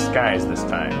more of a disguise this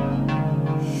time.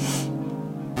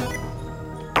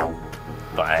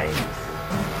 Fine.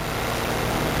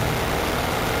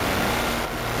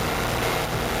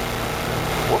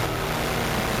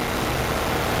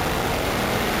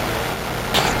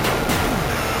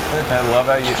 I love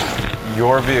how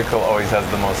your vehicle always has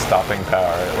the most stopping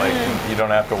power. Like, you don't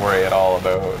have to worry at all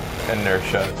about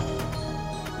inertia.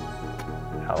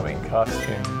 Halloween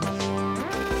costumes.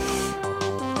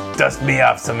 Dust me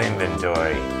off some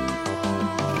inventory.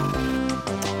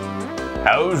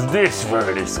 How's this for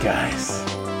a disguise?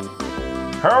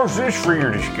 How's this for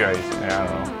your disguise? I don't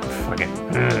know. Fucking.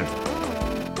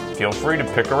 Feel free to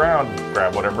pick around.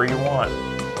 Grab whatever you want.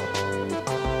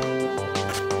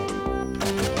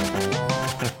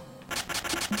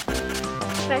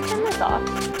 Can I turn this off?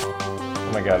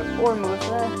 Oh my god. Or move the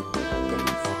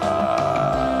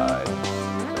I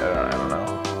don't know.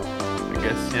 I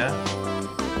guess, yeah.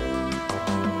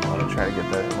 I want to try to get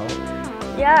that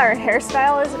remote. Yeah, our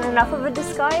hairstyle isn't enough of a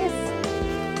disguise.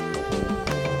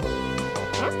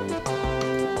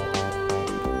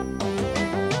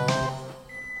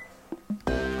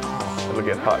 It'll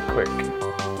get hot quick.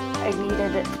 I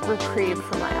needed a reprieve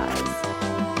for my eyes.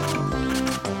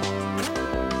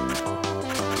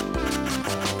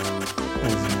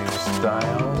 These new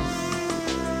styles.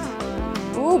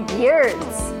 Ooh,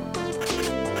 beards.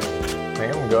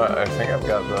 I think I've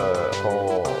got the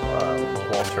whole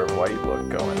Walter White look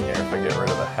going here if I get rid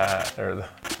of the hat or the.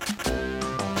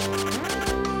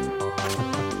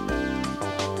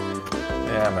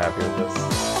 Yeah, I'm happy with this.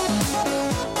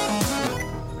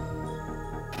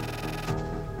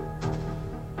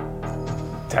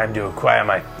 Time to acquire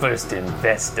my first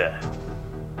investor.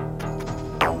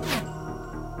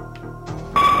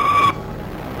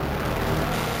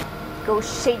 Go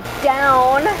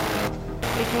Shakedown,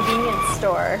 the convenience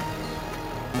store.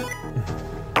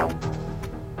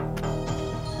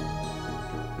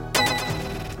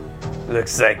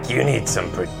 Looks like you need some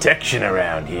protection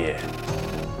around here.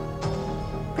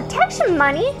 Protection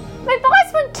money? My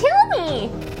boss would kill me!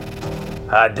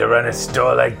 Hard to run a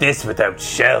store like this without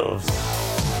shelves.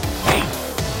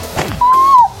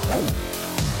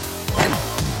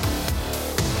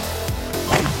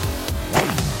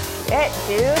 Shit,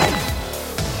 dude.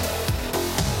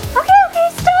 Okay,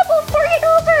 stop, we'll bring it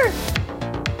over!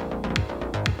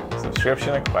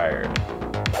 Subscription acquired.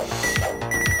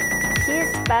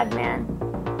 He's bad man.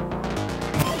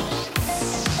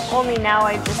 Only now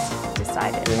I just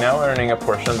decided. You're now earning a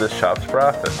portion of this shop's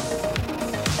profits.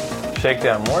 Shake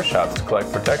down more shops to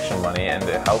collect protection money and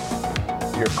to help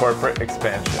your corporate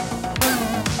expansion.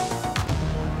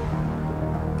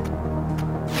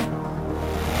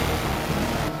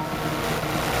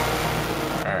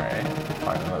 Alright,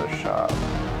 find another shop.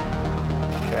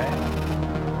 Okay.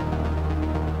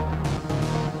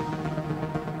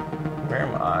 Where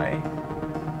am I?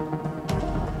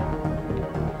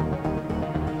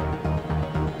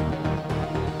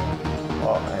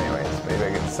 Well, anyways, maybe I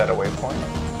can set a waypoint.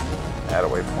 Add a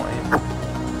waypoint.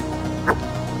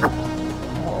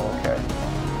 Oh, okay.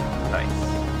 Nice.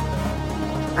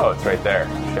 Oh, it's right there.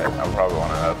 Shit, I'll probably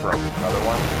want another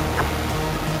one.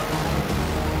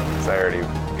 Because I already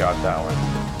got that one.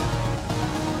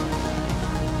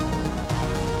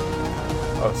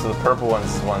 Oh, so the purple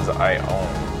one's the ones I own.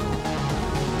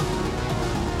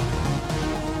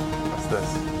 What's this?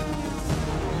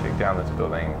 Shake down this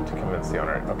building to convince the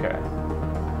owner. Okay.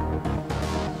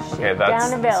 Okay, that's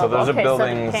so those are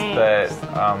buildings that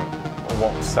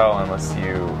won't sell unless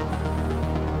you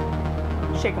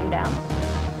Shake them down.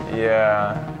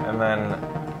 Yeah, and then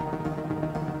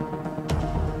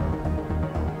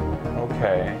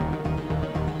okay,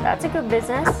 That's a good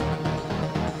business.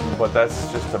 but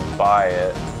that's just to buy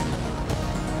it.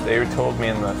 They told me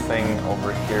in the thing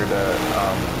over here to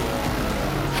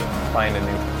find a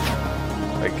new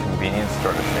like convenience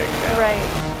store to shake down. Right.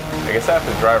 I guess I have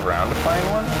to drive around to find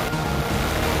one.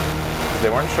 They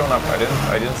weren't showing up. I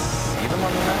didn't see them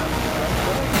on the map.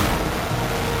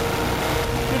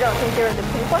 You don't think they were the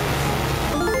pink ones?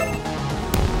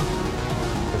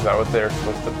 Is that what they're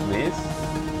supposed to please?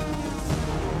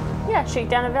 Yeah,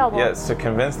 shakedown available. Yeah, it's to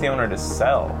convince the owner to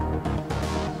sell.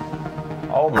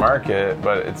 I'll mark it,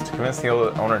 but it's to convince the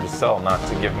owner to sell, not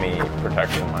to give me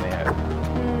protection money.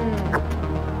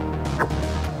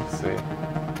 Let's see.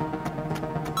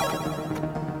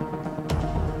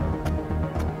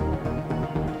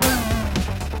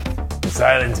 This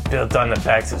island's built on the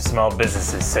backs of small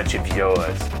businesses such as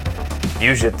yours.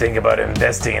 You should think about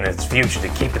investing in its future to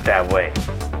keep it that way.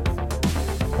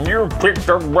 You picked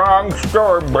the wrong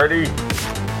store, buddy.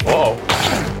 Whoa.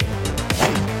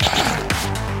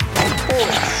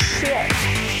 Holy shit.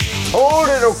 Hold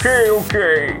it, okay.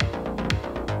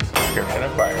 You're gonna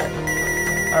fire.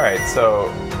 Alright, so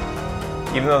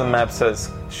even though the map says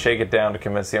shake it down to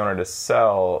convince the owner to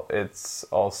sell, it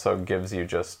also gives you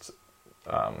just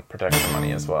protection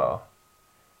money as well.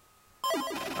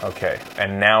 Okay,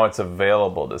 and now it's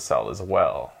available to sell as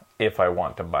well, if I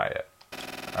want to buy it.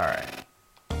 Alright.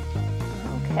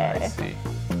 Okay. I see.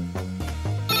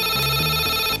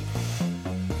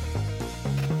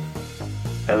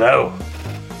 Hello?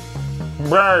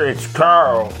 Well, it's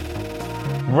Carl.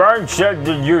 Ron said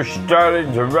that you're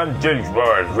starting to run things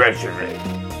more aggressively.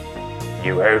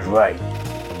 You heard right.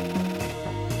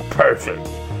 Perfect.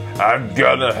 I've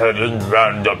gone ahead and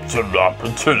round up some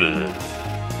opportunities.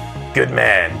 Good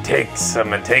man, take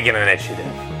an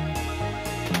initiative.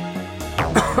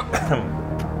 Do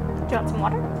you want some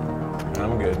water?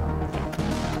 I'm good.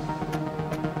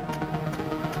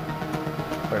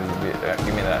 Where's the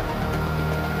give me that.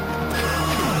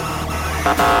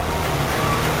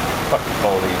 Fuck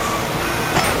police.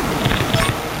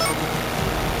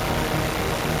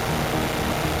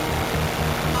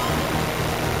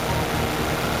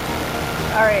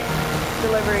 Alright.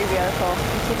 Delivery vehicle.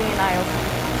 I'm keeping an eye open.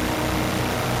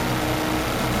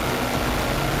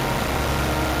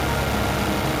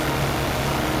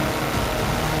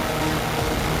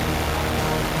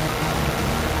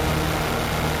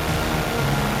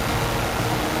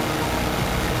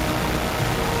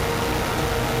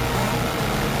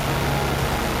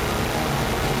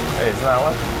 Hey, is that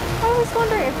one? I was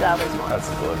wondering if that was one. That's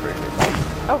a delivery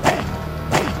vehicle. Okay.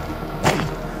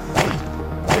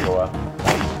 Take a while.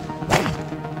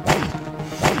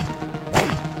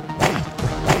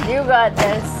 You got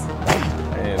this.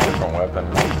 I need a different weapon.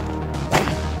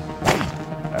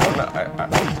 I don't know.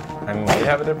 I might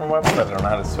have a different weapon, but I don't know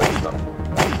how to switch them.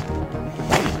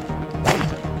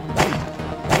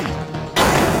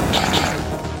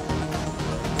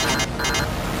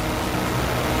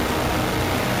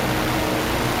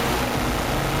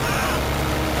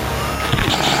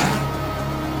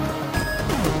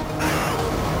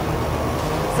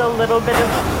 A little bit of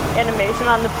animation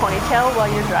on the ponytail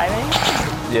while you're driving.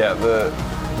 Yeah, the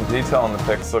detail on the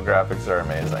pixel graphics are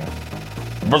amazing.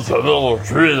 With a little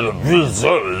creative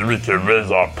research, we can raise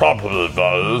our property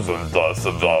values and thus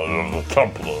the value of the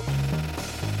company.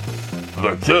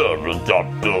 The game has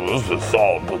got builders with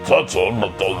solid potential,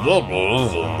 but the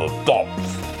livers in the dumps.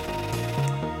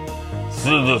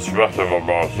 See this wreck of a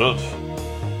market?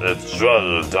 It's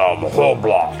dragging down the whole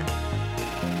block.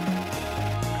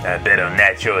 I bet on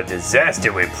natural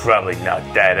disaster we probably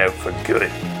knocked that out for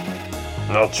good.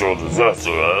 Natural disaster,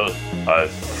 eh? I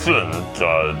think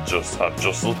I just have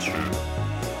just the truth.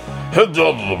 Head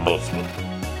down to the basement.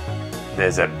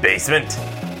 There's a basement?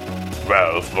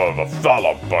 Well, it's more of a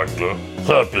fallout bunker.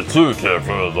 Can't be too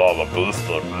careful with all the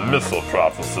ballistic missile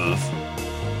prophecies.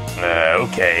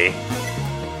 Okay.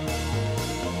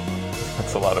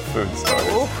 That's a lot of food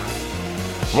stores.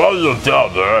 While you're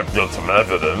down there, I've got some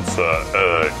evidence,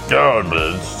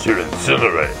 garbage to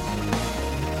incinerate.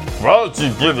 Why don't you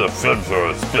give the film for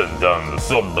a spin down the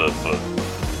sub-basement?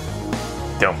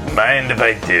 Don't mind if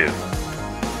I do.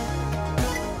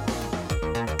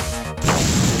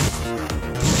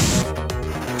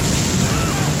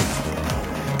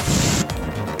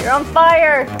 You're on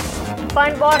fire!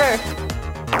 Find water!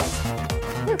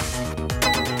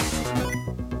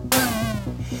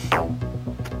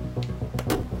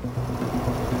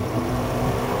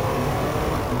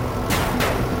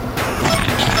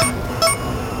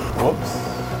 Whoops.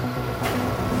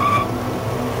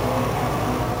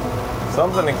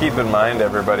 Something to keep in mind,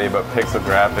 everybody, about pixel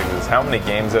graphics is how many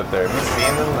games out there. Have you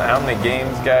seen them? How many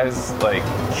games guys, like,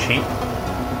 cheat?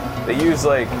 They use,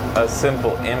 like, a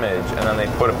simple image and then they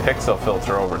put a pixel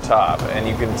filter over top. And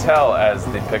you can tell as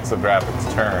the pixel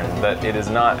graphics turn that it is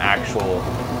not actual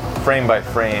frame by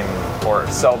frame or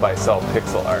cell by cell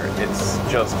pixel art. It's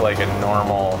just like a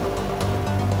normal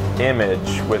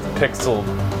image with pixel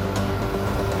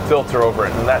filter over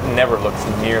it, and that never looks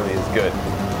nearly as good.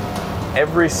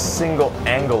 Every single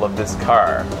angle of this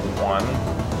car, 1,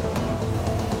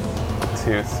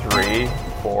 2, 3,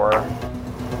 4,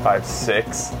 5,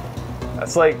 6.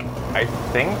 That's like, I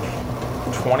think,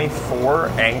 24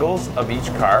 angles of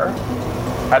each car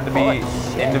had to be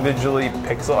individually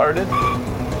pixel arted.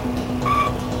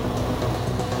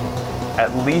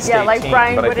 At least 18, like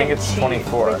Brian but I think wouldn't it's cheat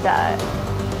 24. with that.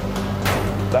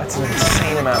 That's an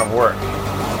insane amount of work.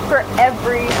 For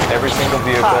every single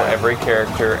vehicle, car. every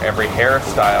character, every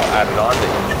hairstyle added on to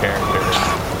each character.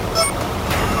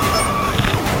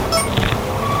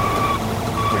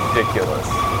 Ridiculous.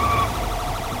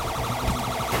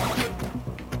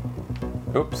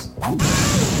 Oops.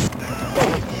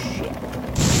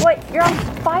 What? You're on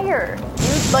fire.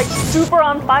 You're like super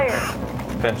on fire.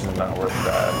 Pension's not worth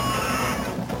that.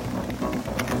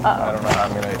 I don't know how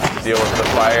I'm gonna deal with the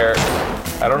fire.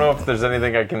 I don't know if there's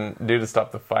anything I can do to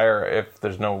stop the fire if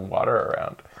there's no water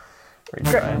around. Are you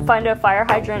trying? Find a fire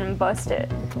hydrant and bust it.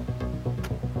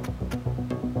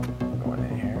 Going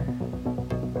in here.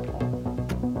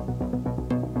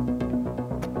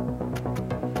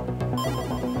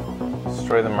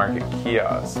 Destroy the market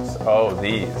kiosks. Oh,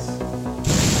 these.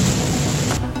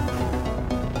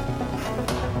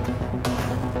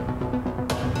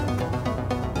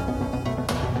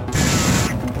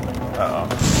 Uh-oh.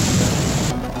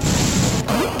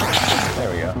 There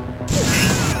we go.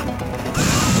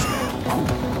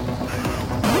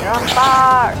 You're on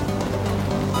fire.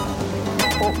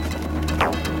 Oh.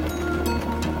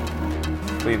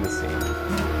 Flee the scene.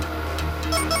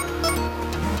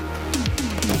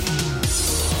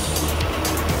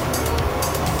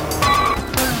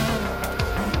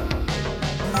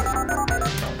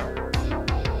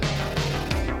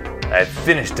 I've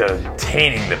finished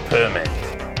obtaining the permit.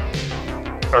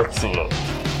 Excellent.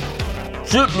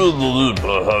 Ship me the loop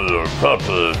behind the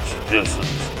proper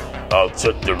distance. I'll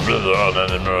check the river on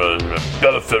any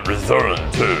benefit return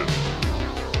too.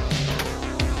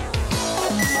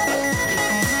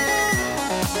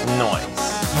 Nice.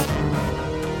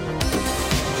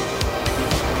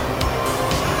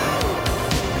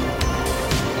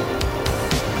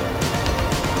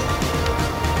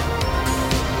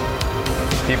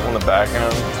 People in the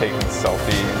background taking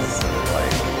selfies, and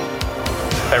like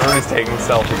everybody's taking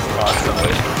selfies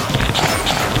constantly.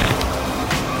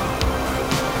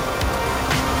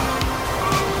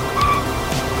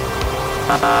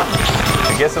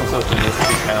 I guess I'm supposed to just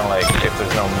be kind of like, if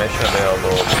there's no mission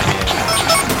available, maybe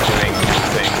doing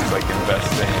things like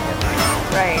investing and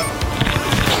Right.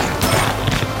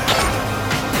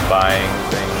 buying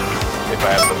things if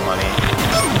I have the money.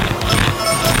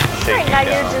 Right now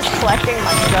you're just collecting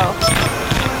money though.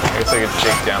 I guess I could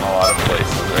shake down a lot of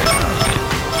places right now.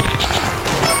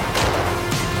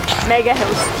 Mega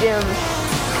House Gym.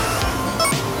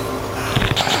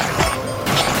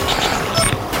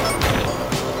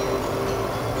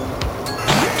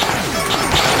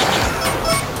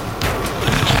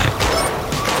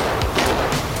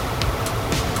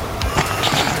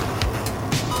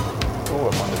 Oh,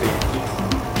 I'm on the beach.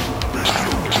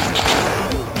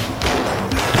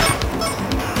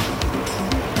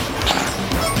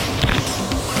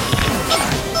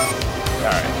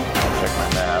 Alright, I'll check my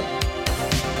map.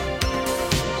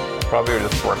 Probably would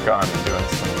just work on doing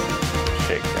some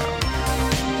shakedown.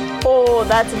 Oh,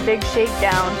 that's a big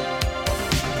shakedown.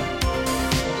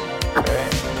 Okay.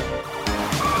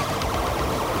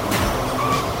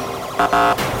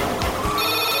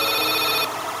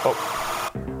 Oh.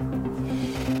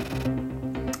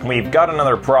 We've got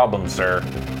another problem, sir.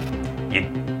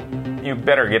 You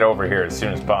better get over here as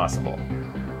soon as possible.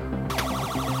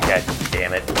 God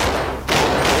damn it.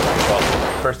 Well,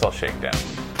 first I'll shake down.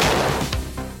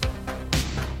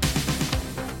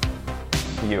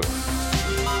 You.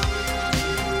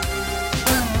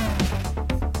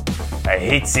 I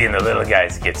hate seeing the little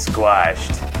guys get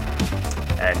squashed.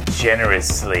 And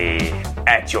generously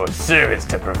at your service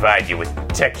to provide you with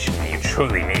protection you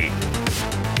truly need.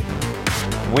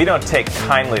 We don't take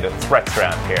kindly to threats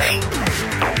around here.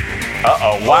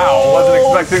 Uh-oh, wow, wasn't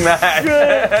expecting that.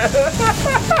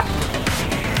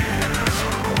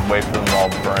 Wait for them to all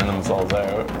burn themselves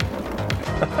out.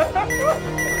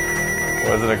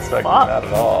 Wasn't expecting that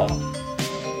at all.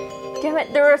 Damn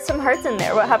it, there were some hearts in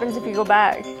there. What happens if you go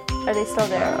back? Are they still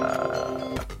there?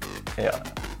 Yeah.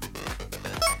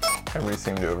 Everybody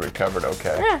seemed to have recovered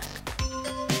okay. Yeah.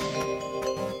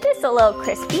 Just a little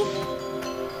crispy.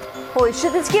 Holy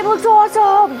shit, this game looks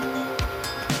awesome!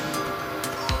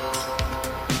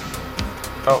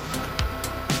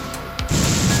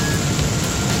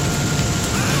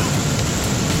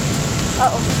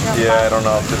 Uh-oh. Yeah, I don't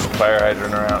know if there's a fire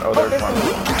hydrant around. Oh, there's one.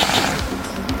 one.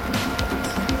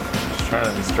 Just trying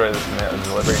to destroy this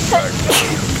delivery truck.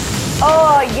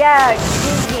 Oh, yeah,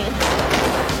 excuse me.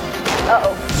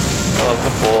 Uh-oh. I love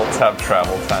the bullets have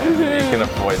travel time. You can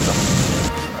avoid them.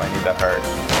 I need that heart.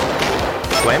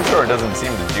 Flamethrower doesn't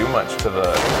seem to do much to the...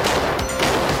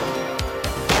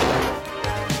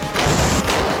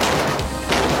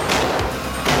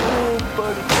 Ooh,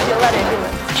 buddy. You let it do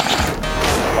it.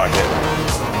 Fuck it.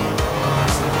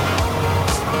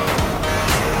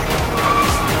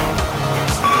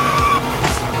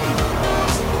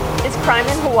 Is crime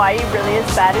in Hawaii really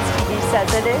as bad as TV says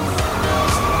it is?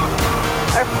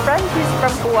 Our friend who's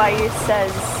from Hawaii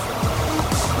says...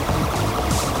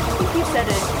 I think he said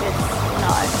it's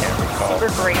not super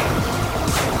great.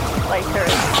 Like,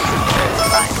 there's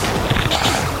crime.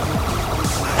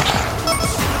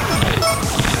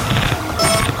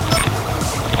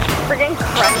 Friggin'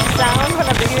 crunch sound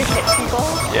whenever you hit people.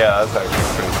 Yeah, that's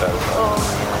actually pretty satisfying.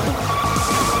 Oh,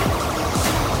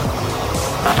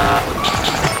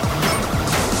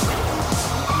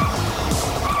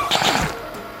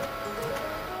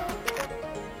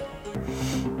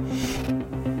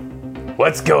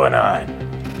 What's going on?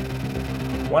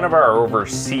 One of our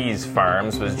overseas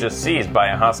farms was just seized by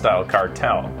a hostile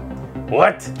cartel.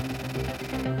 What?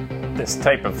 This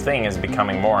type of thing is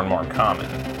becoming more and more common.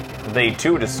 They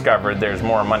too discovered there's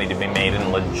more money to be made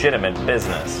in legitimate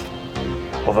business.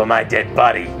 Over my dead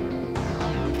body.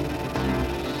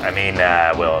 I mean,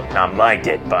 well, not my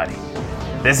dead body.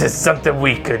 This is something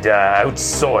we could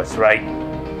outsource, right?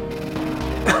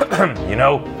 You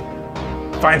know?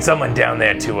 Find someone down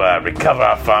there to recover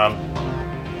our farm.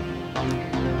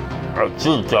 I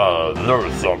think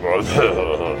there's someone.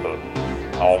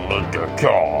 I'll make a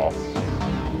call.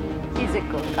 he's a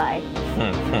good guy.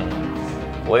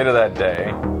 Later that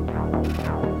day.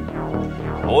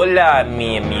 Hola,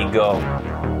 mi amigo.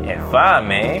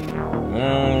 Infame?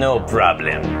 No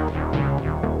problem.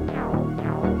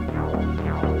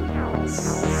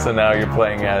 So now you're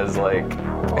playing as like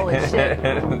Holy shit.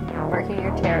 Marking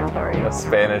your territory. a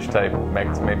Spanish type,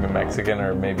 maybe Mexican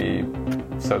or maybe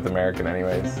South American,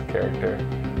 anyways, character.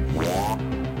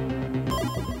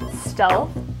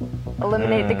 Stealth.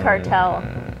 Eliminate the cartel.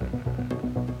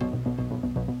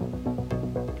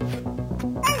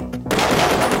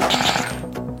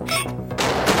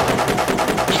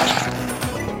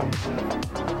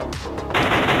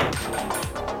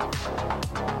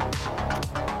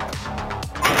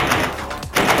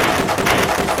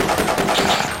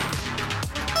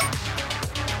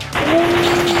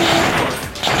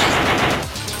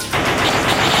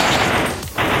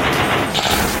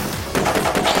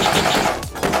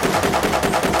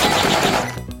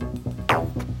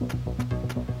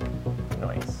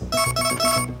 Nice.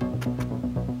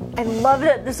 I love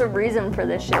that there's a reason for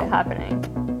this shit happening.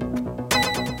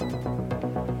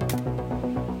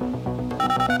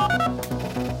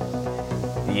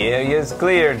 The area's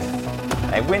cleared.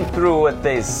 I went through what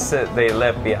they said they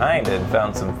left behind and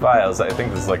found some files. I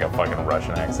think this is like a fucking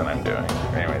Russian accent I'm doing.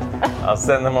 Anyways, I'll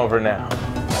send them over now.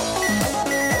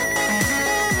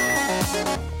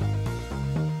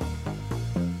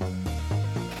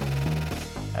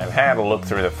 I've had a look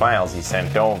through the files he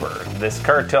sent over. This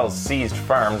cartel seized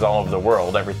farms all over the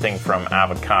world, everything from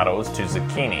avocados to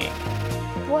zucchini.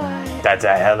 What? That's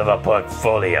a hell of a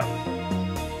portfolio.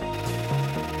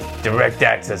 Direct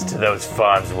access to those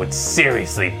farms would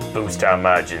seriously boost our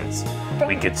margins.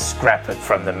 We could scrap it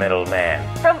from the middleman.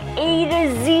 From A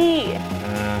to Z.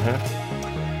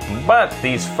 But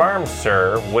these farms,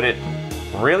 sir, would it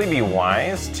really be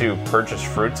wise to purchase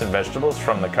fruits and vegetables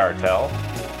from the cartel?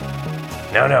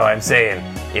 No, I'm saying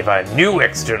if a new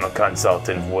external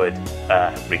consultant would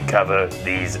recover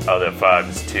these other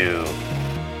farms too,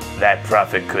 that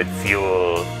profit could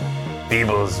fuel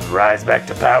Feeble's rise back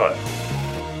to power.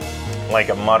 Like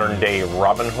a modern day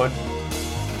Robin Hood?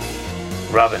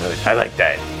 Robin Hood, I like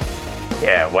that.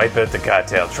 Yeah, wipe out the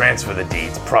cartel, transfer the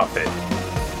deeds, profit.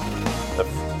 The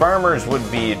farmers would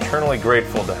be eternally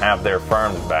grateful to have their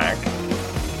farms back.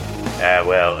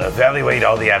 Well, evaluate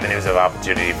all the avenues of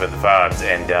opportunity for the farms,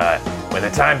 and when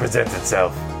the time presents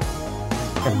itself.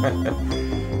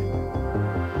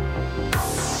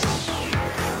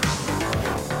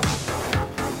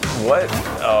 What?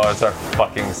 Oh, it's our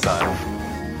fucking son.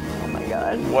 Oh my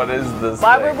god. What is this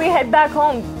Why thing? would we head back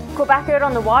home? Go back out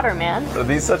on the water, man. Are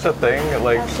these such a thing?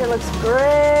 Like, That shit looks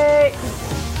great.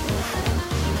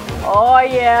 Oh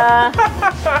yeah.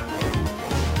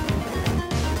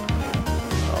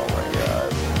 oh my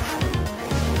god.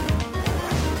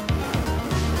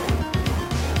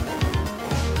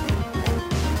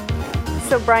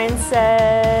 So Brian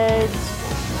said,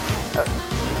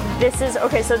 this is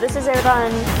out on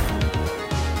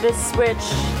the Switch,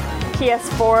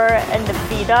 PS4, and the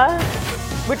Vita,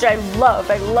 which I love.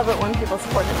 I love it when people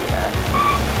support the Vita.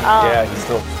 Yeah, he's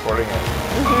still supporting it.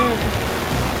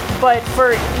 But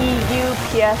for EU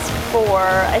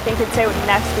PS4, I think it'd say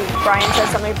next week. Brian said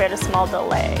something about a small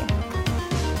delay.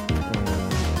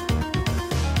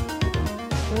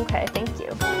 Okay, thank you.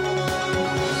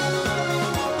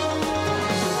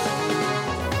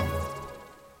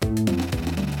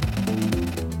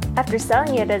 After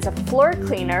selling it as a floor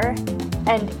cleaner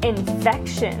and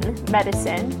infection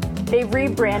medicine, they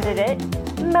rebranded it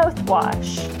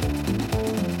Mouthwash.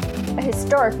 A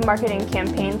historic marketing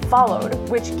campaign followed,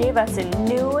 which gave us a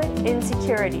new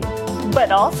insecurity,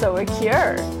 but also a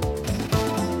cure.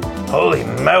 Holy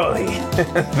moly,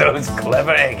 those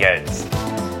clever eggheads.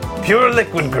 Pure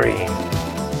liquid green.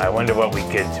 I wonder what we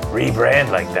could rebrand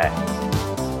like that.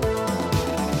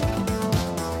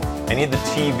 I need the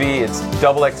TV. It's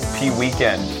Double XP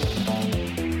weekend.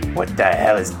 What the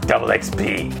hell is double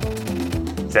XP?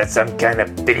 Is that some kind of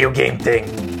video game thing?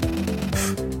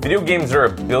 Video games are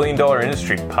 $1 billion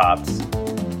industry, Pops.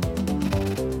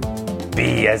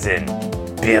 B as in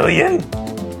billion?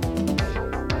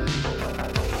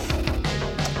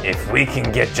 If we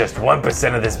can get just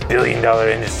 1% of this $1 billion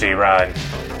industry, Ron.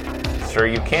 Sir,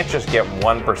 you can't just get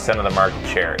 1% of the market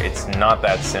share. It's not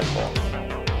that simple.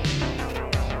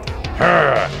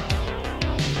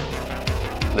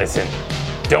 Listen,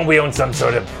 don't we own some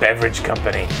sort of beverage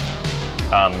company?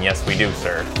 Yes, we do,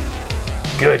 sir.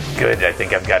 Good. I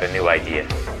think I've got a new idea.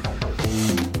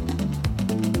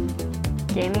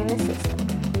 Gaming the system.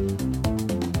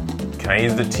 Can I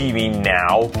use the TV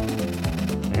now?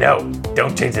 No,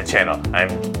 don't change the channel.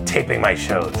 I'm taping my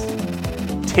shows.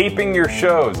 Taping your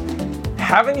shows.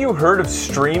 Haven't you heard of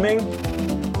streaming?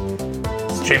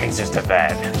 Streaming's just a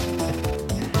fad.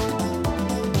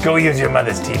 Go use your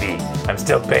mother's TV. I'm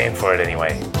still paying for it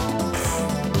anyway.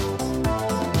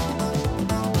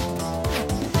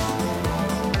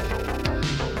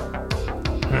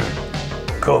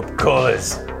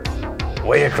 Coca-Cola's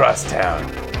way across town.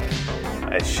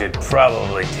 I should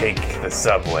probably take the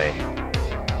subway.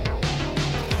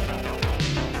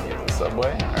 The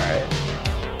subway? Alright.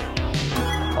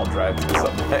 I'll drive to the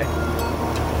subway.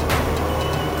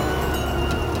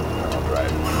 I'll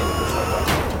drive into the subway.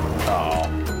 Oh.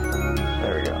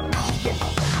 There we go.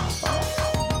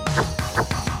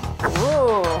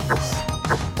 Ooh.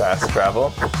 Fast travel.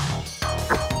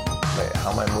 Wait, how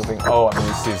am I moving? Oh, I'm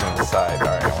used to using the side.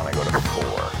 Alright, I want to go to 4.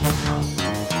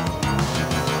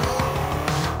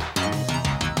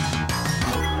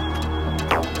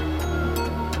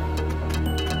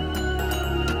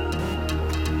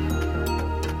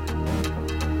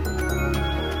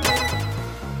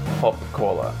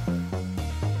 Coca-Cola.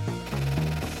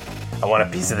 I want a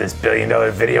piece of this $1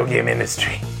 billion video game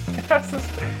industry.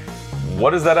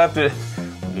 What does that have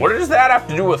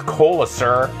to do with cola,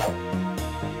 sir?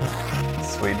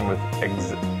 Sweden with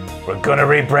exit. We're gonna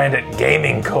rebrand it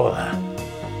Gaming Cola.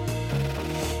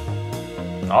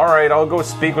 Alright, I'll go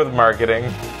speak with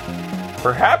marketing.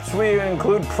 Perhaps we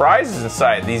include prizes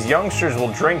inside. These youngsters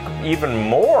will drink even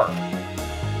more.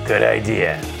 Good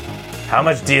idea. How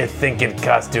much do you think it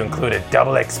costs to include a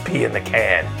double XP in the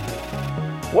can?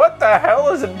 What the hell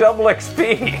is a double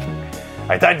XP?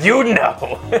 I thought you'd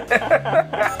know.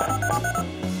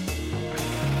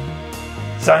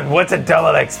 Son, what's a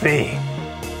double XP?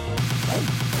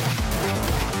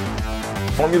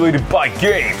 Formulated by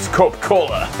Games,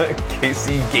 Coca-Cola,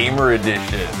 KC Gamer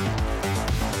Edition.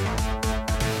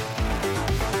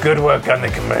 Good work on the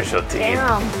commercial team.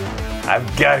 Damn.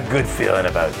 I've got a good feeling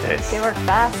about this. They work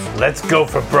fast. Let's go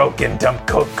for broke and dump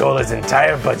Coca-Cola's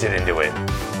entire budget into it.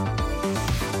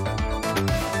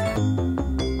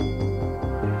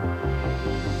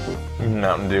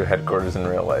 Mountain Dew headquarters in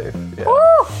real life. Yeah.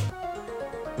 Ooh.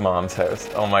 Mom's house.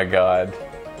 Oh my god.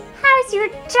 How's your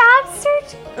job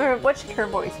search? Or what should her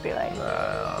voice be like? I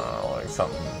don't know, like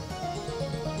something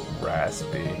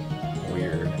raspy,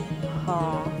 weird,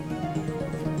 Oh.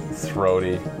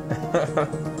 throaty.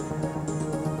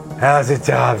 How's the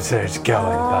job search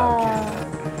going,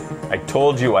 Pumpkin? I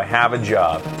told you I have a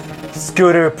job.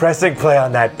 Scooter, pressing play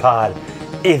on that pod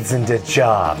isn't a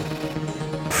job.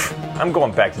 I'm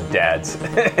going back to Dad's.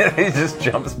 He just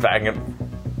jumps back and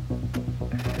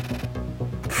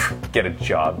get a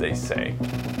job, they say.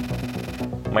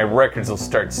 My records will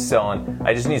start selling.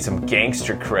 I just need some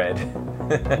gangster cred.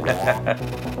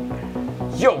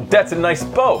 Yo, that's a nice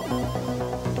boat.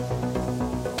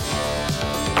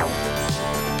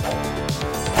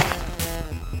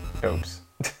 Oops.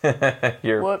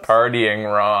 You're Whoops. partying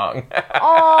wrong.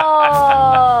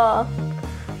 Oh.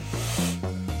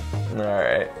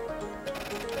 Alright.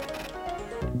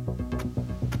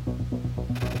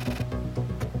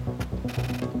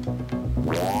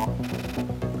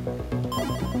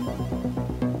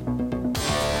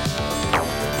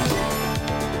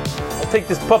 I'll take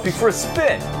this puppy for a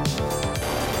spin.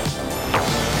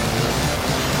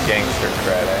 Gangster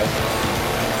credit.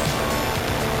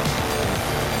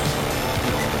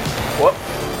 Whoop.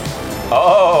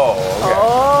 Oh, okay.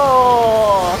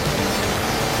 Oh.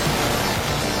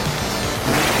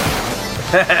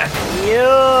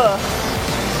 Yeah.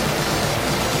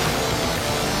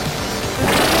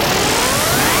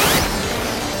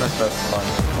 That's fun.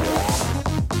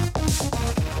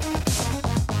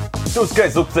 Those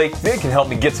guys look like they can help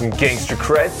me get some gangster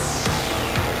creds.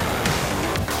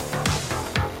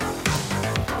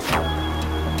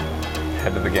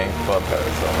 Head to the gang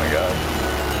clubhouse, oh my god.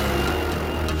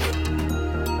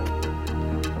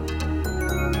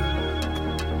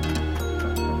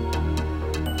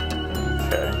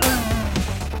 Okay.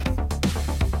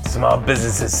 Small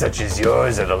businesses such as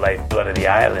yours are the lifeblood of the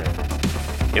island.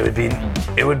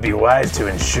 It would be wise to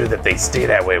ensure that they stay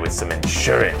that way with some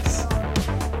insurance.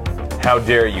 How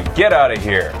dare you? Get out of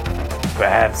here!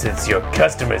 Perhaps it's your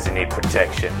customers who need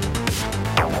protection.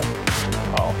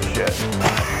 Oh shit.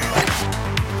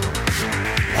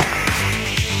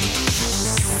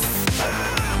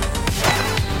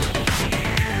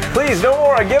 Please, no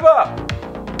more, I give up!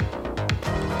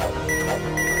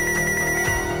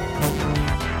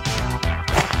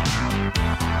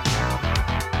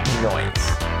 Noise.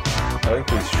 I like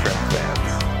these shrimp bands.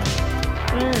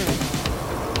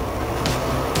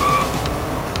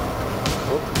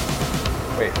 Oop.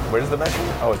 Wait, where's the message?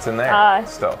 Oh, it's in there.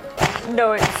 Still.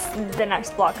 No, it's the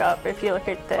next block up. If you look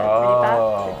at the Oh.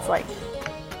 map, it's like.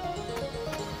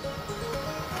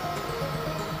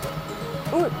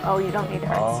 Ooh, oh, you don't need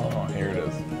hearts. Oh, here it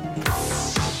is.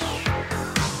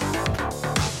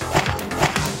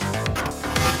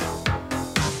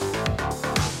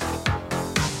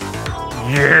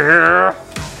 Yeah!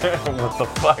 What the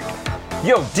fuck?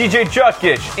 Yo, DJ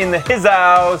Chuckish in his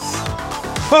house.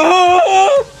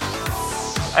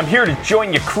 I'm here to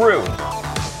join your crew.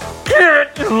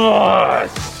 Get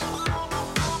lost!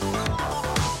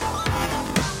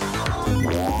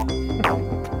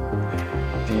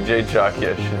 DJ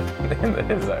Chuckish in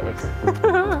his house.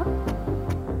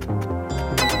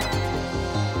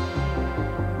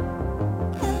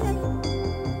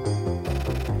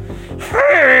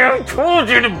 Hey, I told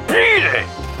you to beat it!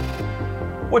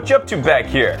 What you up to back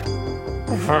here?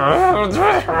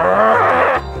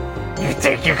 You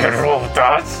think you can roll with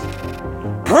us?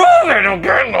 Prove it or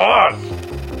get lost!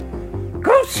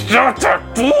 Go stop that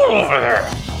fool over there!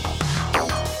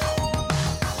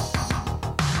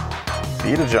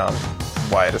 B to jump,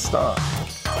 Y to stop.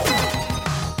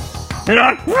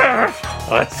 Not bad!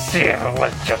 Let's see if it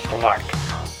was just luck.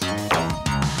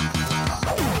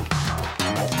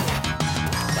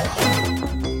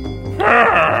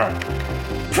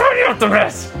 Try out the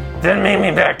rest, then meet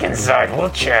me back inside.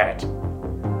 We'll chat.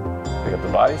 Pick up the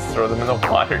bodies, throw them in the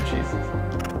water, Jesus.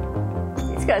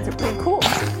 These guys are pretty cool.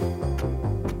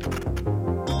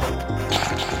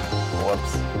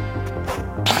 Whoops.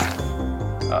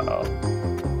 Uh-oh.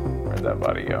 Where'd that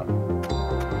body go?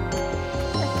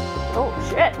 Oh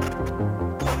shit!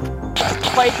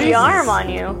 Bite the arm on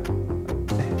you.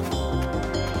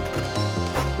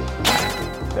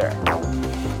 There.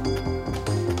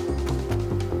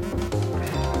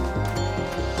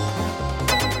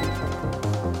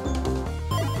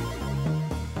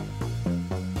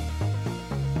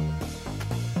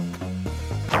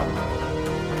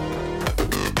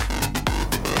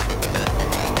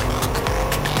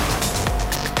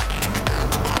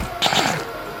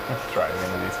 Driving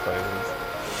into these places.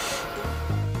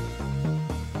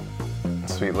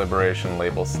 Sweet liberation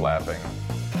label slapping.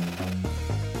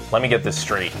 Let me get this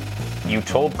straight. You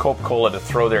told Coca-Cola to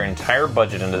throw their entire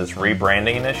budget into this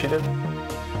rebranding initiative?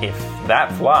 If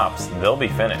that flops, they'll be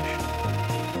finished.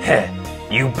 Heh,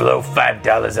 you blow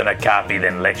 $5 on a coffee,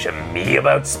 then lecture me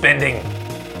about spending?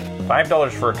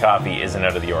 $5 for a coffee isn't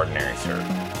out of the ordinary, sir.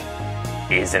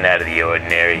 Isn't out of the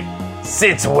ordinary.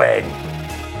 Since when?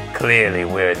 Clearly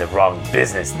we're in the wrong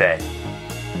business then.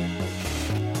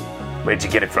 Where'd you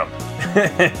get it from?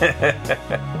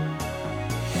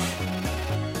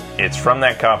 It's from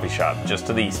that coffee shop just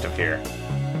to the east of here.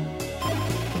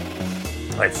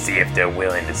 Let's see if they're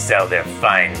willing to sell their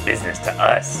fine business to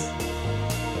us.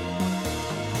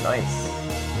 Nice.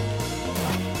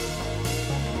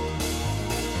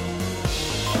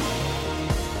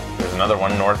 There's another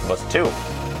one north of us too.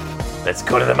 Let's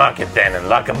go to the market then and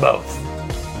lock them both.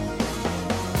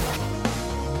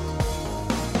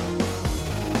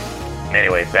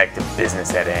 Anyway, back to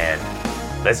business at hand.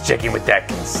 Let's check in with that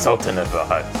consultant of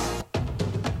ours.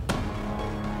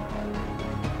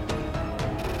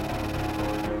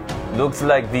 Looks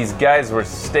like these guys were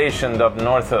stationed up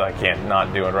north of... I can't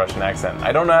not do a Russian accent.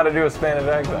 I don't know how to do a Spanish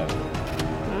accent.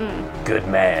 Good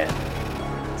man.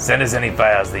 Send us any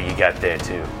files that you got there,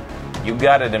 too. You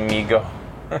got it, amigo.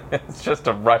 It's just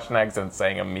a Russian accent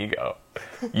saying amigo.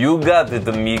 You got it,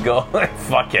 amigo.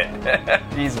 Fuck it.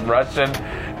 He's Russian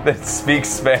that speaks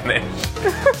Spanish.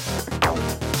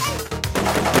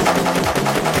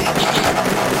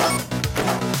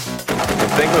 I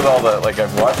think with all the, like,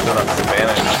 I've watched enough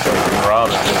Spanish shows Rob,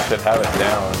 I should have it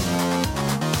down.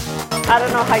 I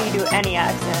don't know how you do any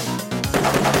accent.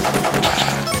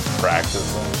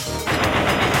 Practicing.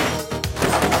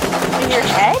 In your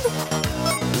head?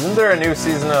 Isn't there a new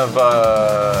season of what's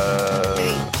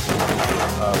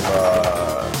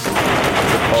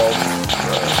it called?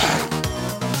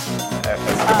 The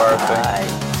Escobar thing?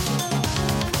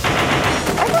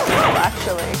 I don't know,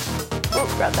 actually. Oh,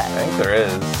 grab that. I think there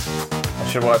is. I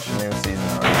should watch the new season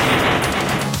of it.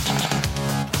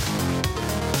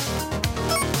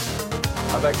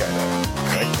 How'd that guy die?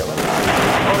 Did I kill him?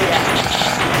 Oh, yeah.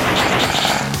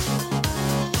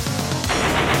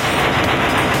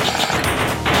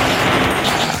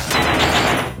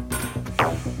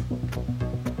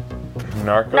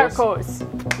 Narcos? Narcos.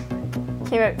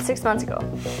 Came out 6 months ago.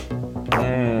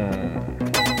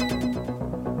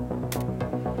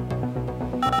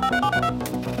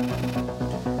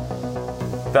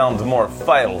 Found more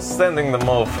files, sending them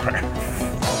over.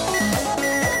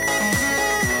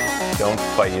 Don't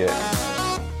fight it.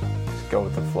 Just go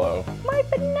with the flow. My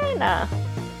banana.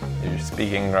 If you're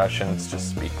speaking Russian, just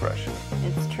speak Russian.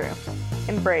 It's true.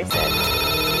 Embrace it.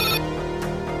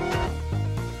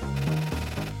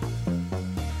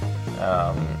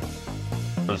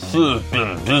 She's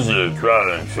been busy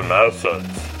acquiring some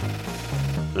assets.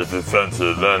 If you fancy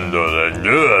land or a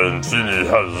new Genie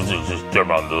has just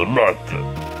come onto the market.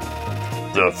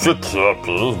 They're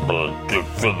fixer-uppers, but good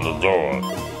fit in the door.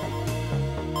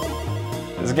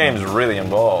 This game's really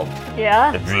involved.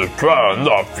 Yeah? If you acquire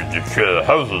enough, you can create a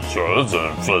house insurance and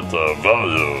inflate their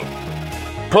value.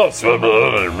 Plus, we'll be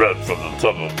earning rent from the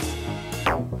tenants.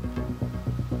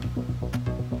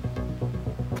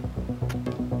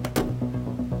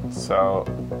 So,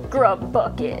 Grub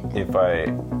bucket. if I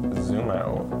zoom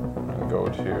out and go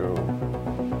to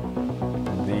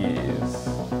these,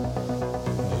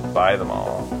 just buy them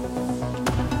all.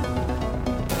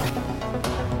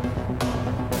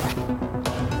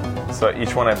 So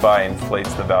each one I buy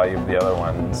inflates the value of the other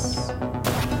ones.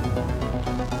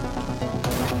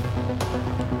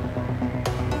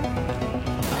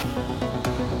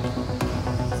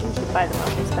 You should buy the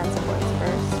most expensive ones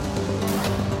first.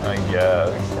 I guess.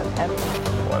 They're so heavy.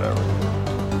 Whatever.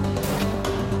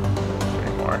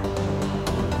 Any more?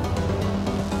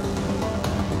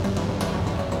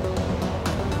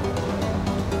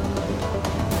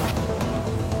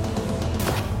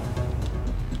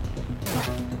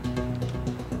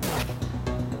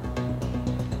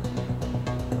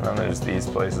 And then there's these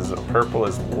places. Purple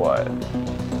is what?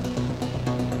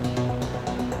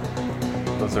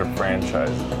 Those are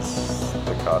franchises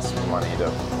that cost money a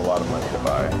lot of money to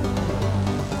buy.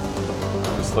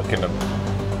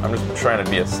 I'm just trying to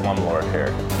be a slumlord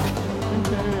here.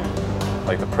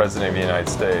 Like the President of the United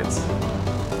States.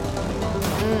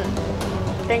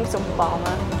 Thanks,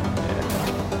 Obama.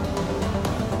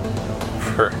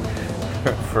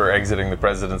 For exiting the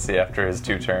presidency after his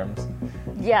 2 terms.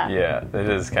 Yeah. Yeah, it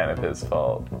is kind of his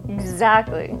fault.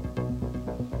 Exactly.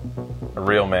 A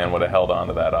real man would have held on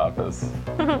to that office.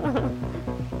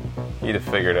 He'd have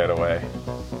figured out a way.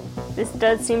 This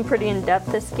does seem pretty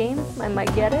in-depth, this game. I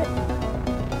might get it.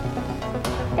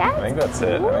 I think that's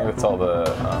it. I think that's all the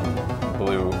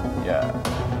blue, yeah.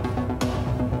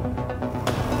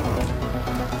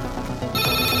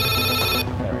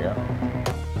 There we go.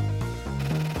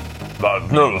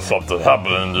 I've noticed something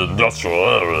happening in the industrial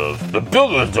areas. The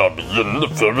buildings are beginning to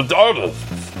fill with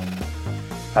artists.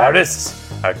 Artists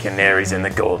are canaries in the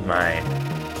gold mine.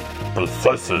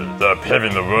 Precisely, they're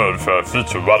paving the road for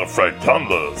future waterfront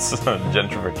condos.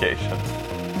 Gentrification.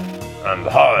 And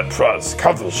high-priced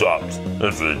coffee shops,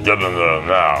 if we get in there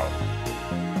now.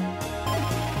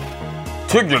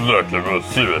 Take a look and we'll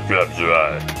see what grabs your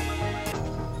eye.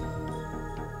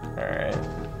 Alright.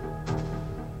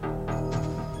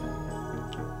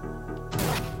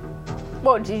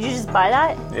 Whoa, did you just buy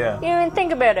that? Yeah. You didn't even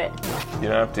think about it. You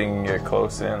don't have to even get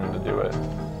close in to do it.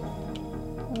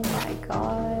 Oh my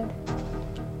god.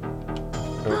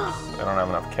 Oops, I don't have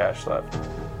enough cash left.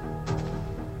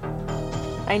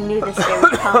 I knew this day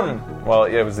would come. Well,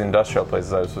 yeah, it was the industrial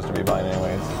places I was supposed to be buying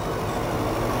anyways.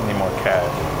 Need more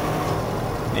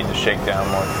cash. Need to shake down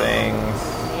more things.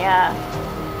 Yeah.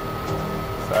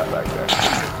 What's that back there?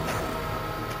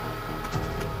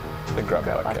 The grub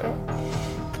bucket.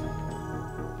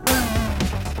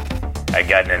 I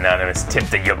got an anonymous tip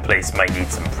that your place might need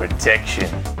some protection.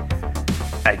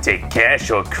 I take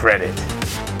cash or credit.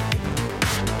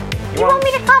 You want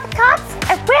me to call the cops?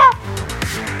 I will.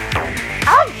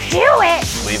 I'll do it.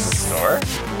 Leave the store?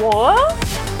 What?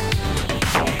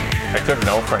 I took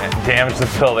no for it. Damage the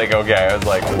building. Okay, I was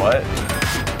like, what?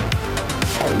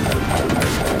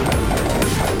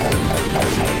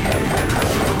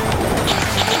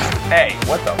 Hey,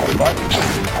 what the fuck?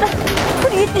 Who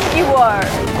do you think you are?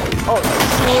 Oh,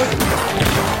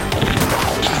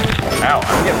 Ow,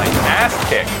 I'm getting my ass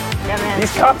kicked. yeah, man.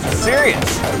 These cops are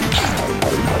serious.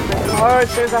 Heart,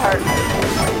 there's a heart.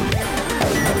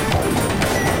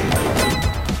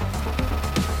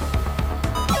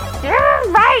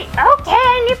 Right. Okay,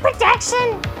 I need protection.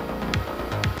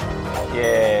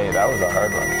 Yay, that was a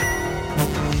hard one.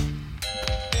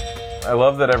 I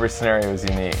love that every scenario is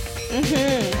unique.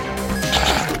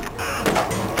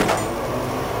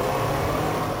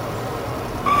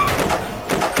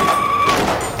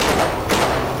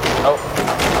 Oh,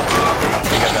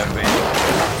 you got that beat.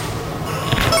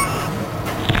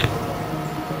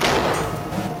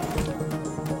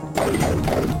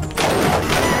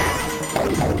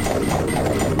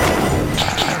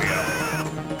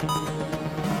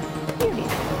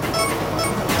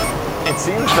 It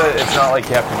seems that it's not like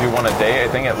you have to do one a day. I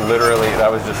think it literally,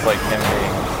 that was just like him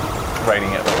writing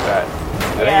it like that.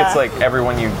 I think it's like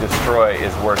everyone you destroy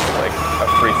is worth like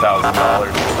 $3,000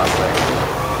 or something.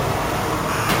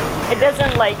 It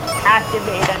doesn't like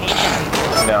activate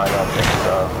anything. No, I don't think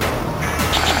so.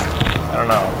 I don't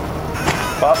know.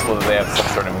 It's possible that they have some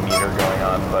sort of meter going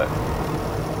on, but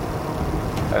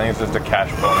I think it's just a cash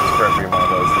bonus for every one of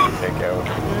those that you take out.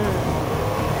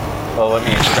 Well, let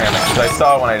me experiment, because I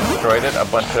saw when I destroyed it, a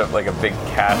bunch of, like, a big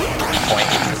cash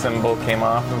point symbol came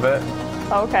off of it.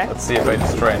 Oh, okay. Let's see if I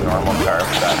destroy a normal car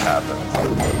if that happens.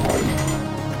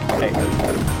 Hey.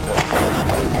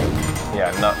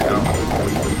 Yeah, no.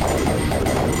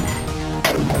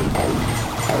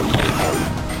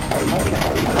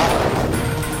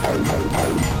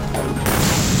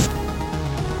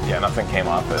 Yeah, nothing came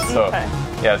off it. So, Okay.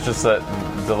 yeah, it's just that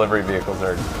delivery vehicles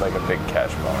are like a big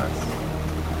cash bonus.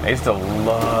 I used to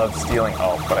love stealing.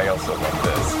 Oh, but I also love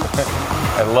this.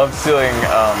 I love stealing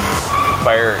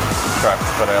fire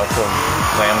trucks, but I also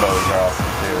Lambos are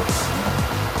awesome too.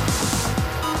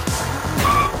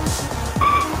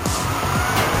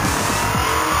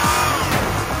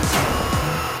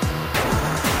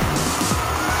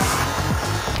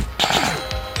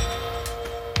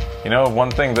 You know,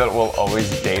 one thing that will always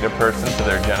date a person to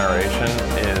their generation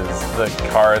is the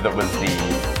car that was the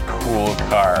cool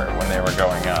car when they were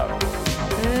growing up.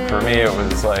 For me, it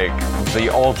was like the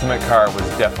ultimate car was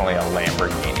definitely a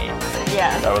Lamborghini.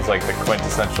 Yeah. That was like the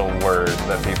quintessential word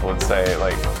that people would say,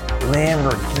 like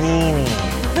Lamborghini,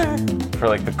 for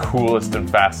like the coolest and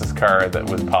fastest car that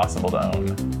was possible to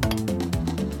own.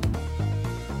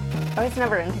 I was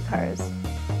never into cars.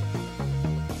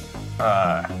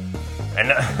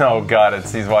 Oh god,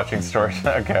 he's watching stories.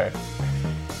 Okay.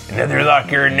 Another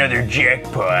locker, another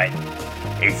jackpot.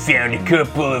 I found a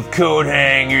couple of coat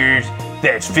hangers.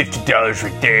 That's $50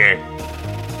 right there.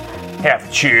 Half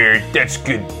a chair. That's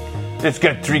good. That's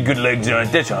got 3 good legs on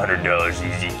it. That's $100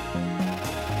 easy.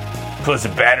 Plus a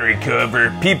battery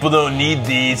cover. People don't need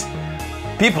these.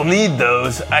 People need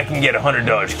those. I can get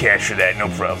 $100 cash for that, no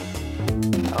problem.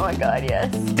 Oh my god, yes.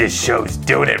 This show's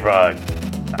doing it wrong.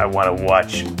 I want to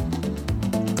watch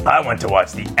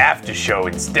the after show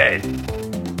instead,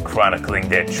 chronicling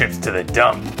their trips to the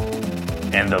dump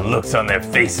and the looks on their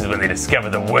faces when they discover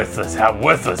how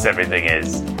worthless everything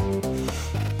is.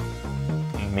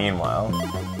 Meanwhile,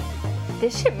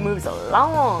 This ship moves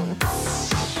along.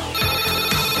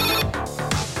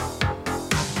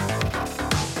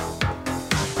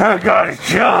 I got a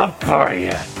job for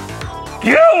you.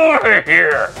 Get over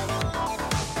here.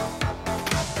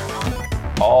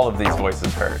 all of these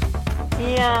voices hurt.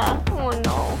 Yeah. Oh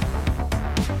no.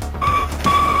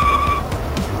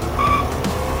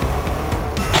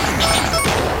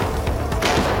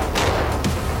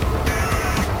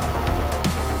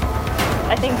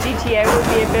 I think GTA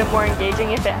would be a bit more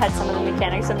engaging if it had some of the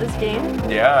mechanics of this game.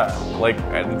 Yeah, like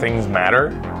things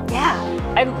matter. Yeah,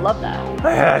 I love that.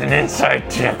 I had an inside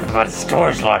tip about a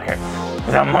storage locker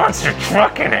with a monster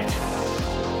truck in it.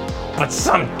 but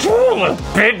some tool has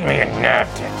bit me and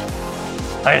nabbed it.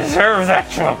 I deserve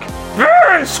that choke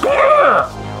fair and square.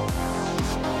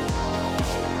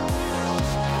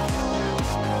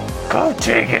 Go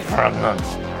take it from them.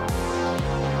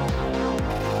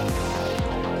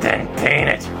 Then paint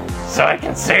it so I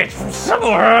can say it from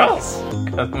somewhere else.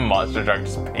 The monster truck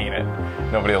just paint it.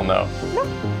 Nobody will know.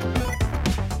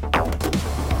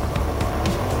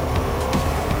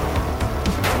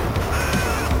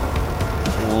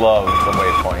 Love the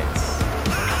waypoints.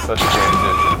 Such a great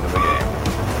addition to the game.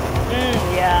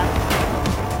 Yeah.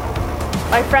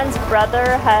 My friend's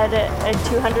brother had a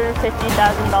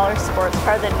 $250,000 sports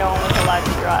car that no one was allowed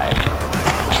to drive.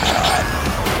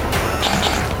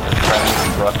 Friend's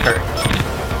brother.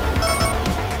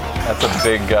 That's a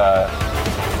big,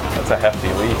 that's a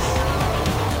hefty lease.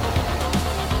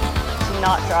 To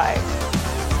not drive.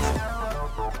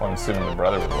 Well, I'm assuming the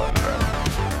brother would let him drive.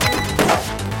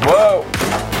 Whoa!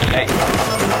 Hey. Come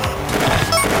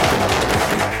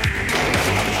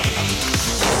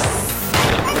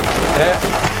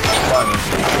on.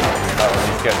 Oh,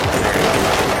 he's getting serious.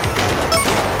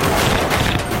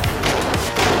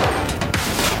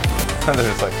 And they're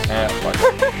just like, fuck it.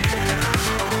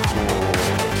 Ooh.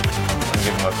 I'm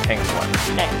giving him a pink one.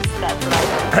 Thanks, that's what I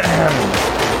want.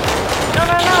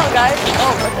 No, guys.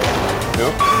 Oh, what the?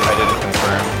 Oop, I didn't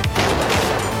confirm.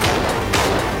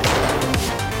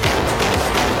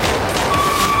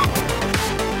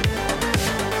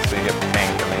 So you get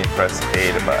pink and then you press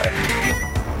A to buy.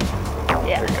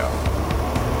 Yeah. There you go.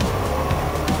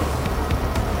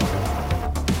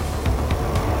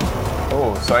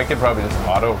 Oh, so I could probably just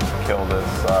auto kill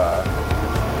this.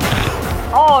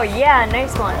 Oh, yeah,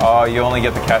 nice one. Oh, you only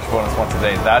get the cash bonus once a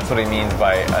day. That's what he means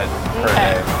by per Okay.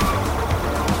 day.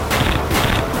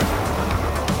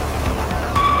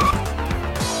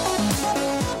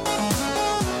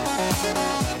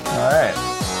 Alright.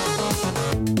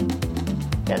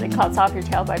 Yeah, that cuts off your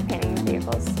tail by painting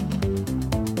vehicles.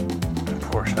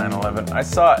 Porsche 911. I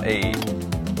saw a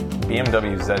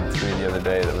BMW Z3 the other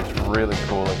day that was really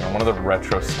cool. Like one of the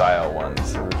retro style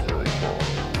ones. It was really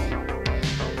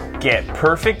cool. Get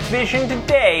perfect vision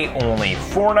today, only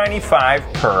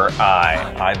 $4.95 per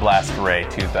eye. Eye Blast Ray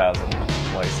 2000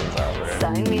 license out there.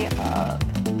 Sign me up.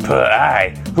 Per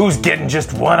eye? Who's getting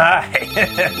just one eye?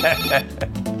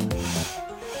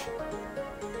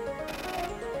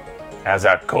 How's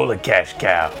our cola cash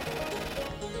cow?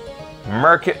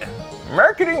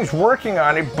 Marketing's working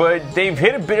on it, but they've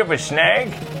hit a bit of a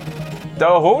snag. The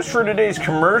host for today's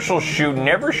commercial shoot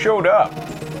never showed up.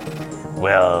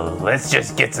 Well, let's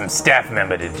just get some staff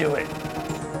member to do it.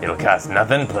 It'll cost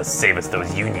nothing, plus save us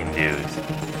those union dues.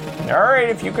 Alright,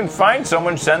 if you can find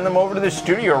someone, send them over to the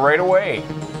studio right away.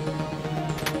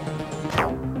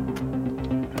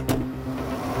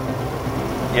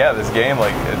 Yeah, this game,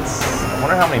 like, I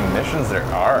wonder how many missions there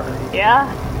are. Yeah.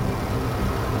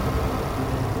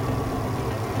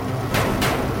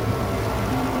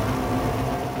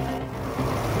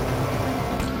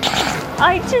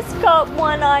 I just got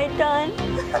one eye done.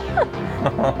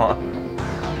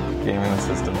 Gaming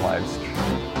System live stream.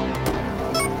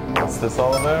 What's this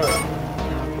all about?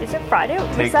 Is it Friday?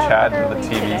 Was Take that Chad to the literally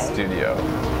TV today? studio.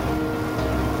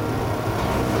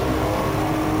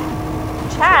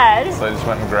 Chad? So I just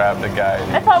went and grabbed a guy.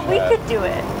 I thought we could do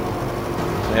it.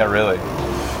 Yeah, really.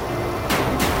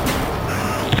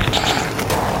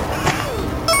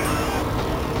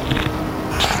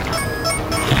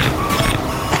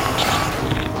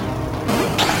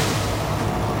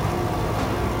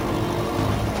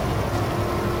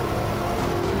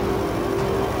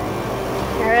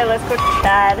 Alright, let's go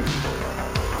Chad.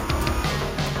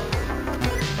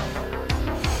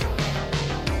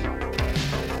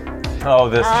 Oh,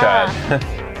 this Chad.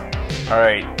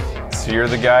 Alright, so you're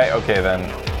the guy? Okay then.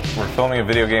 We're filming a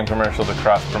video game commercial to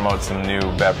cross-promote some new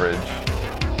beverage.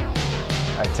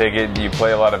 I take it you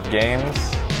play a lot of games?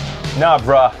 Nah,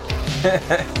 bruh.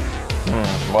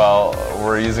 Well,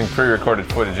 we're using pre-recorded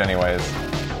footage anyways.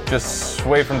 Just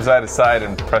sway from side to side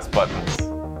and press buttons.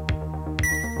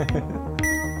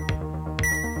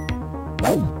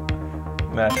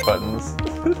 Mash buttons.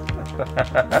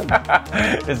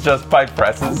 It's just by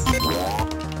presses.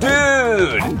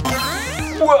 Dude!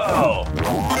 Whoa!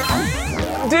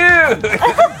 Dude!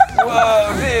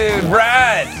 Whoa, dude!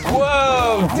 Brad!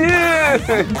 Whoa,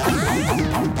 dude!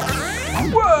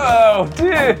 Whoa,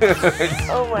 dude!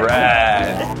 Oh my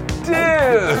Brad!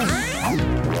 Dude!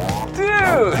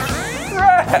 Dude!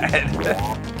 Brad!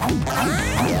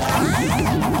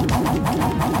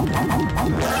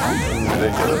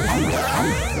 Ridiculous.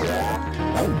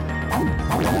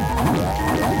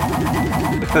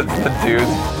 The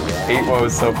dude 8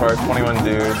 woes so far, 21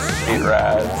 dudes, 8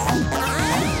 rads.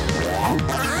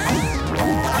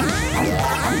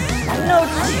 No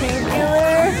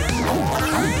tubular.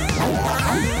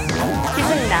 He's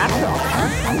a natural,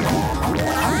 man.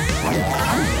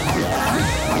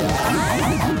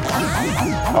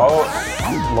 How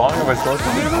long am I supposed to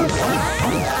do this?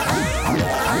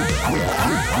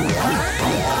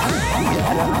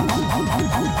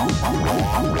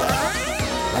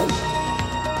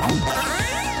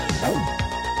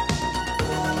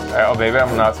 Oh, maybe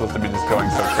I'm not supposed to be just going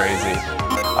so crazy.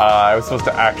 I was supposed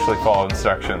to actually follow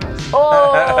instructions.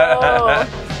 Oh!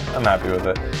 I'm happy with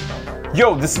it.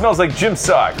 Yo, this smells like gym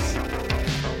socks.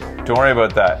 Don't worry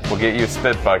about that. We'll get you a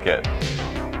spit bucket.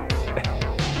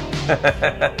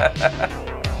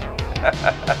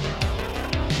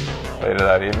 Later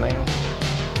that evening.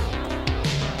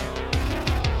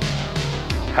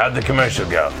 How'd the commercial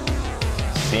go?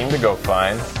 Seemed to go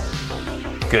fine.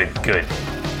 Good, good.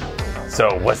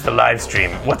 So, what's the live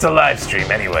stream? What's a live stream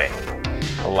anyway?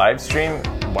 A live stream?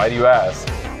 Why do you ask?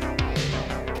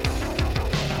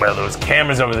 Well, those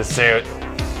cameras over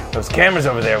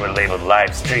there were labeled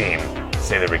live stream.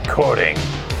 Say they're recording.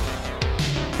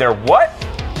 They're what?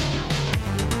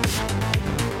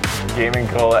 Gaming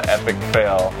Cola epic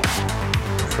fail.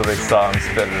 So they saw him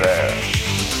spit it out.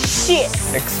 Shit.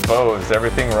 Exposed.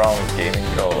 Everything wrong with Gaming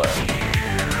Cola.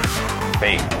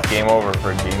 Fake. Game over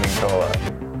for Gaming Cola.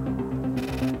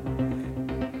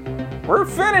 We're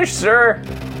finished, sir.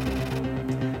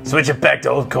 Switch it back to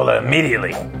old cola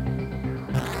immediately.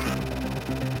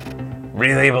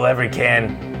 Relabel every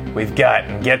can we've got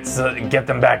and get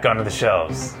them back onto the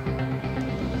shelves.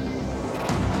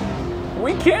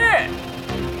 We can't.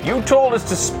 You told us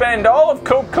to spend all of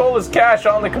Coca-Cola's cash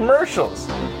on the commercials.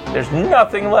 There's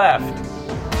nothing left.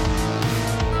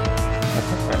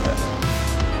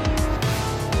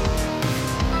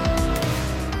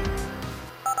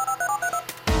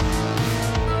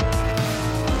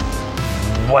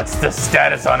 What's the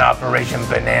status on Operation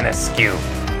Banana Skew?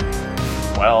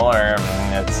 Well,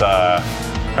 it's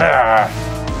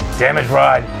Damn it,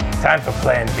 Rod. Time for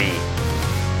Plan B.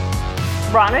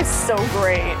 Ron is so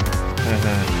great.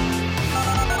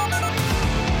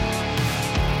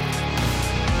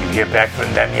 You hear back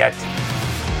from them yet?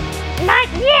 Not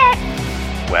yet.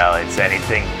 Well, is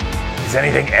anything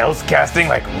else casting,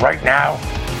 like right now?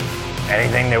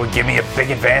 Anything that would give me a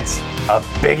big advance? A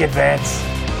big advance?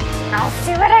 I'll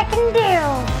see what I can do.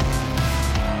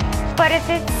 But if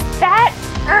it's that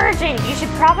urgent, you should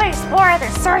probably explore other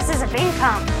sources of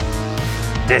income.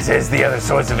 This is the other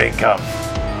source of income.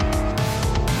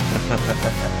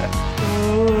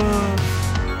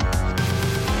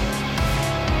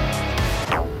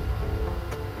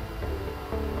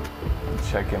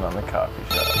 check in on the coffee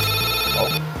shop. Oh.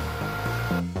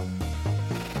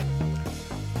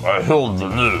 I heard the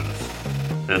news.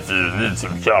 If you need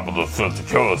some capital for the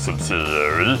Cola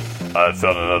subsidiary, I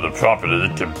found another property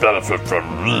that can benefit from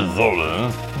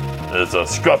rezoning. It's a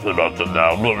scrappy market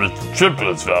now, but we can triple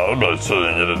its value by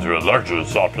turning it into a luxury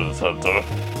shopping center.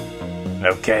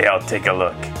 Okay, I'll take a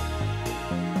look.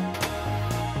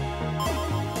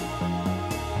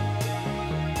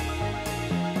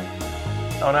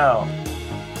 Oh no.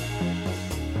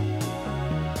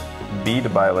 B to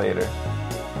buy later.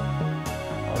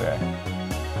 Okay.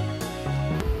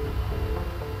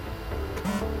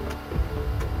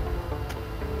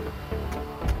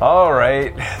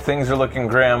 Alright, things are looking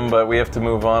grim, but we have to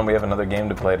move on. We have another game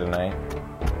to play tonight.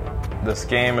 This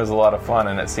game is a lot of fun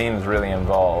and it seems really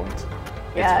involved.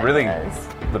 Yeah, it's really, it does.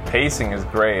 the pacing is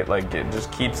great. Like, it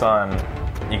just keeps on,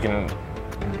 you can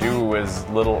do as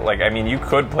little, like, I mean, you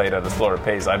could play it at a slower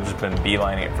pace. I've just been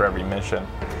beelining it for every mission.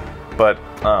 But,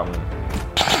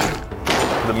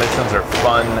 the missions are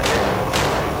fun and,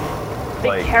 The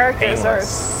like, characters are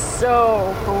painless.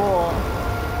 so cool.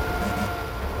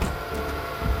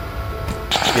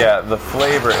 Yeah, the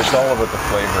flavor, it's all about the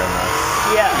flavor in this.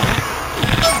 Yeah.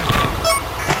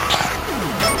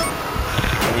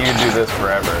 And you can do this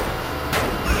forever.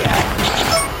 Yeah.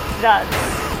 That's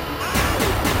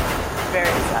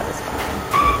very satisfying.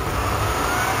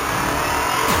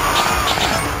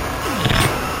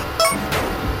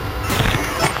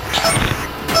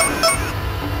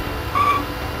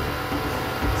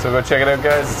 So go check it out,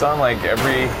 guys. It's on like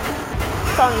every...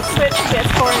 It's on the Switch,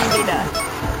 PS4, and Vita.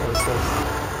 What's this?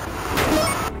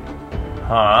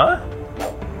 Huh?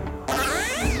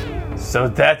 So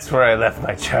that's where I left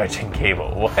my charging cable.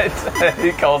 What?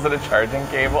 He calls it a charging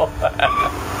cable? It's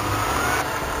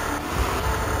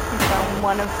on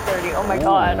 1 of 30. Oh my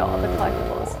god, all the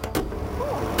collectibles.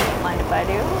 Mind if I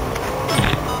do?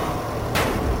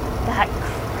 That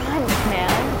crunch, man.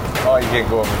 Oh, you can't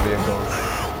go over vehicles.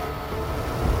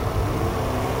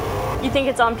 You think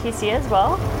it's on PC as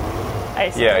well? I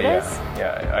assume Yeah, it yeah. is?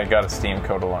 Yeah, I got a Steam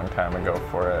code a long time ago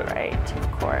for it. Right,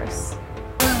 of course.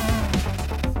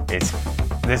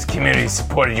 This community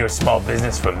supported your small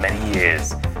business for many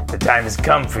years. The time has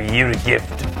come for you to give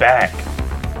back.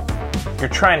 You're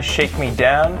trying to shake me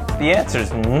down? The answer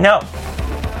is no.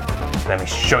 Let me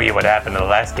show you what happened to the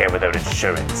last guy without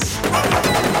insurance.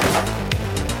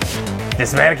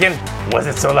 This mannequin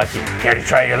wasn't so lucky. Care to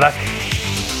try your luck?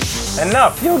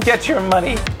 Enough, you'll get your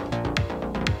money.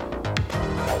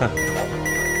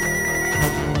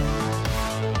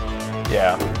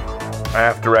 Yeah, I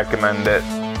have to recommend it.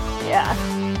 Yeah.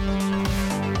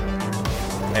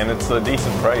 And it's a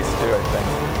decent price too, I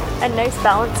think. A nice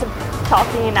balance of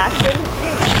talking and action.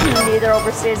 Neither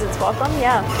overstays its welcome,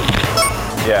 yeah.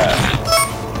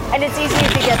 Yeah. And it's easy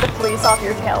to get the police off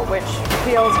your tail, which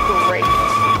feels great.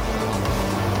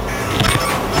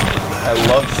 I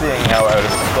love seeing how out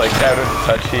of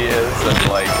touch he is, and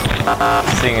like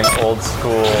seeing an old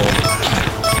school,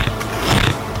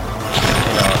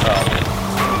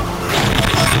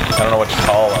 I don't know what to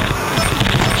call him.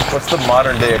 What's the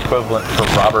modern day equivalent for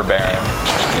robber baron?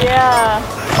 Yeah.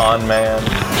 Con man,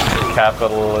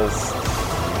 capitalist,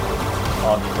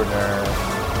 entrepreneur.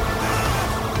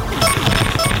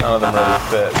 None of them really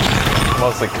fit.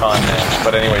 Mostly con man.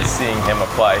 But anyway, seeing him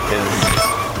apply his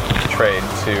trade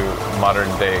to modern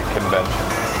day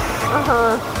conventions.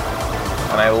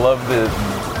 And I love the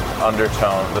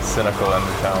undertone, the cynical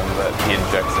undertone that he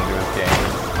injects into his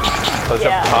games. Such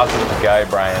a positive guy,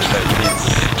 Brian, that he's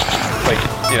like,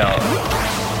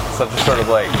 such a sort of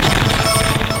like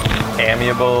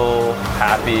amiable,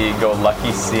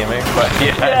 happy-go-lucky seeming, but he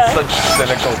has such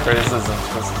cynical criticisms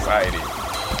for society.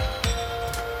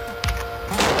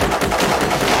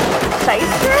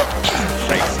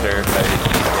 Shyster,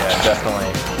 yeah,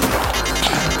 definitely.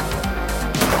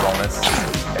 Bonus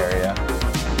area.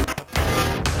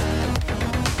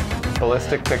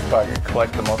 Ballistic pickpocket,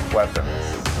 collect the most weapons.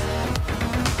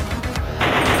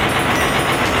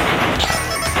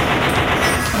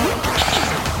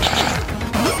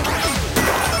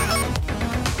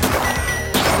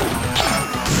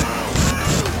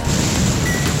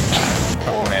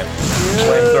 Oh man,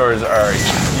 flamethrowers are a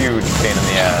huge pain in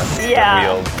the ass to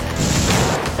wield.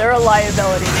 They're a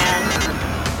liability, man.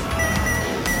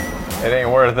 It ain't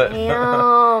worth it.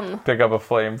 Damn. Pick up a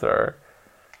flamethrower.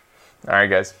 Alright,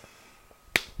 guys.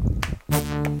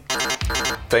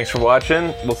 Thanks for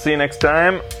watching. We'll see you next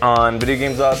time on Video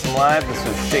Games Awesome Live. This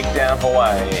was Shakedown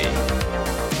Hawaii.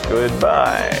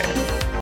 Goodbye.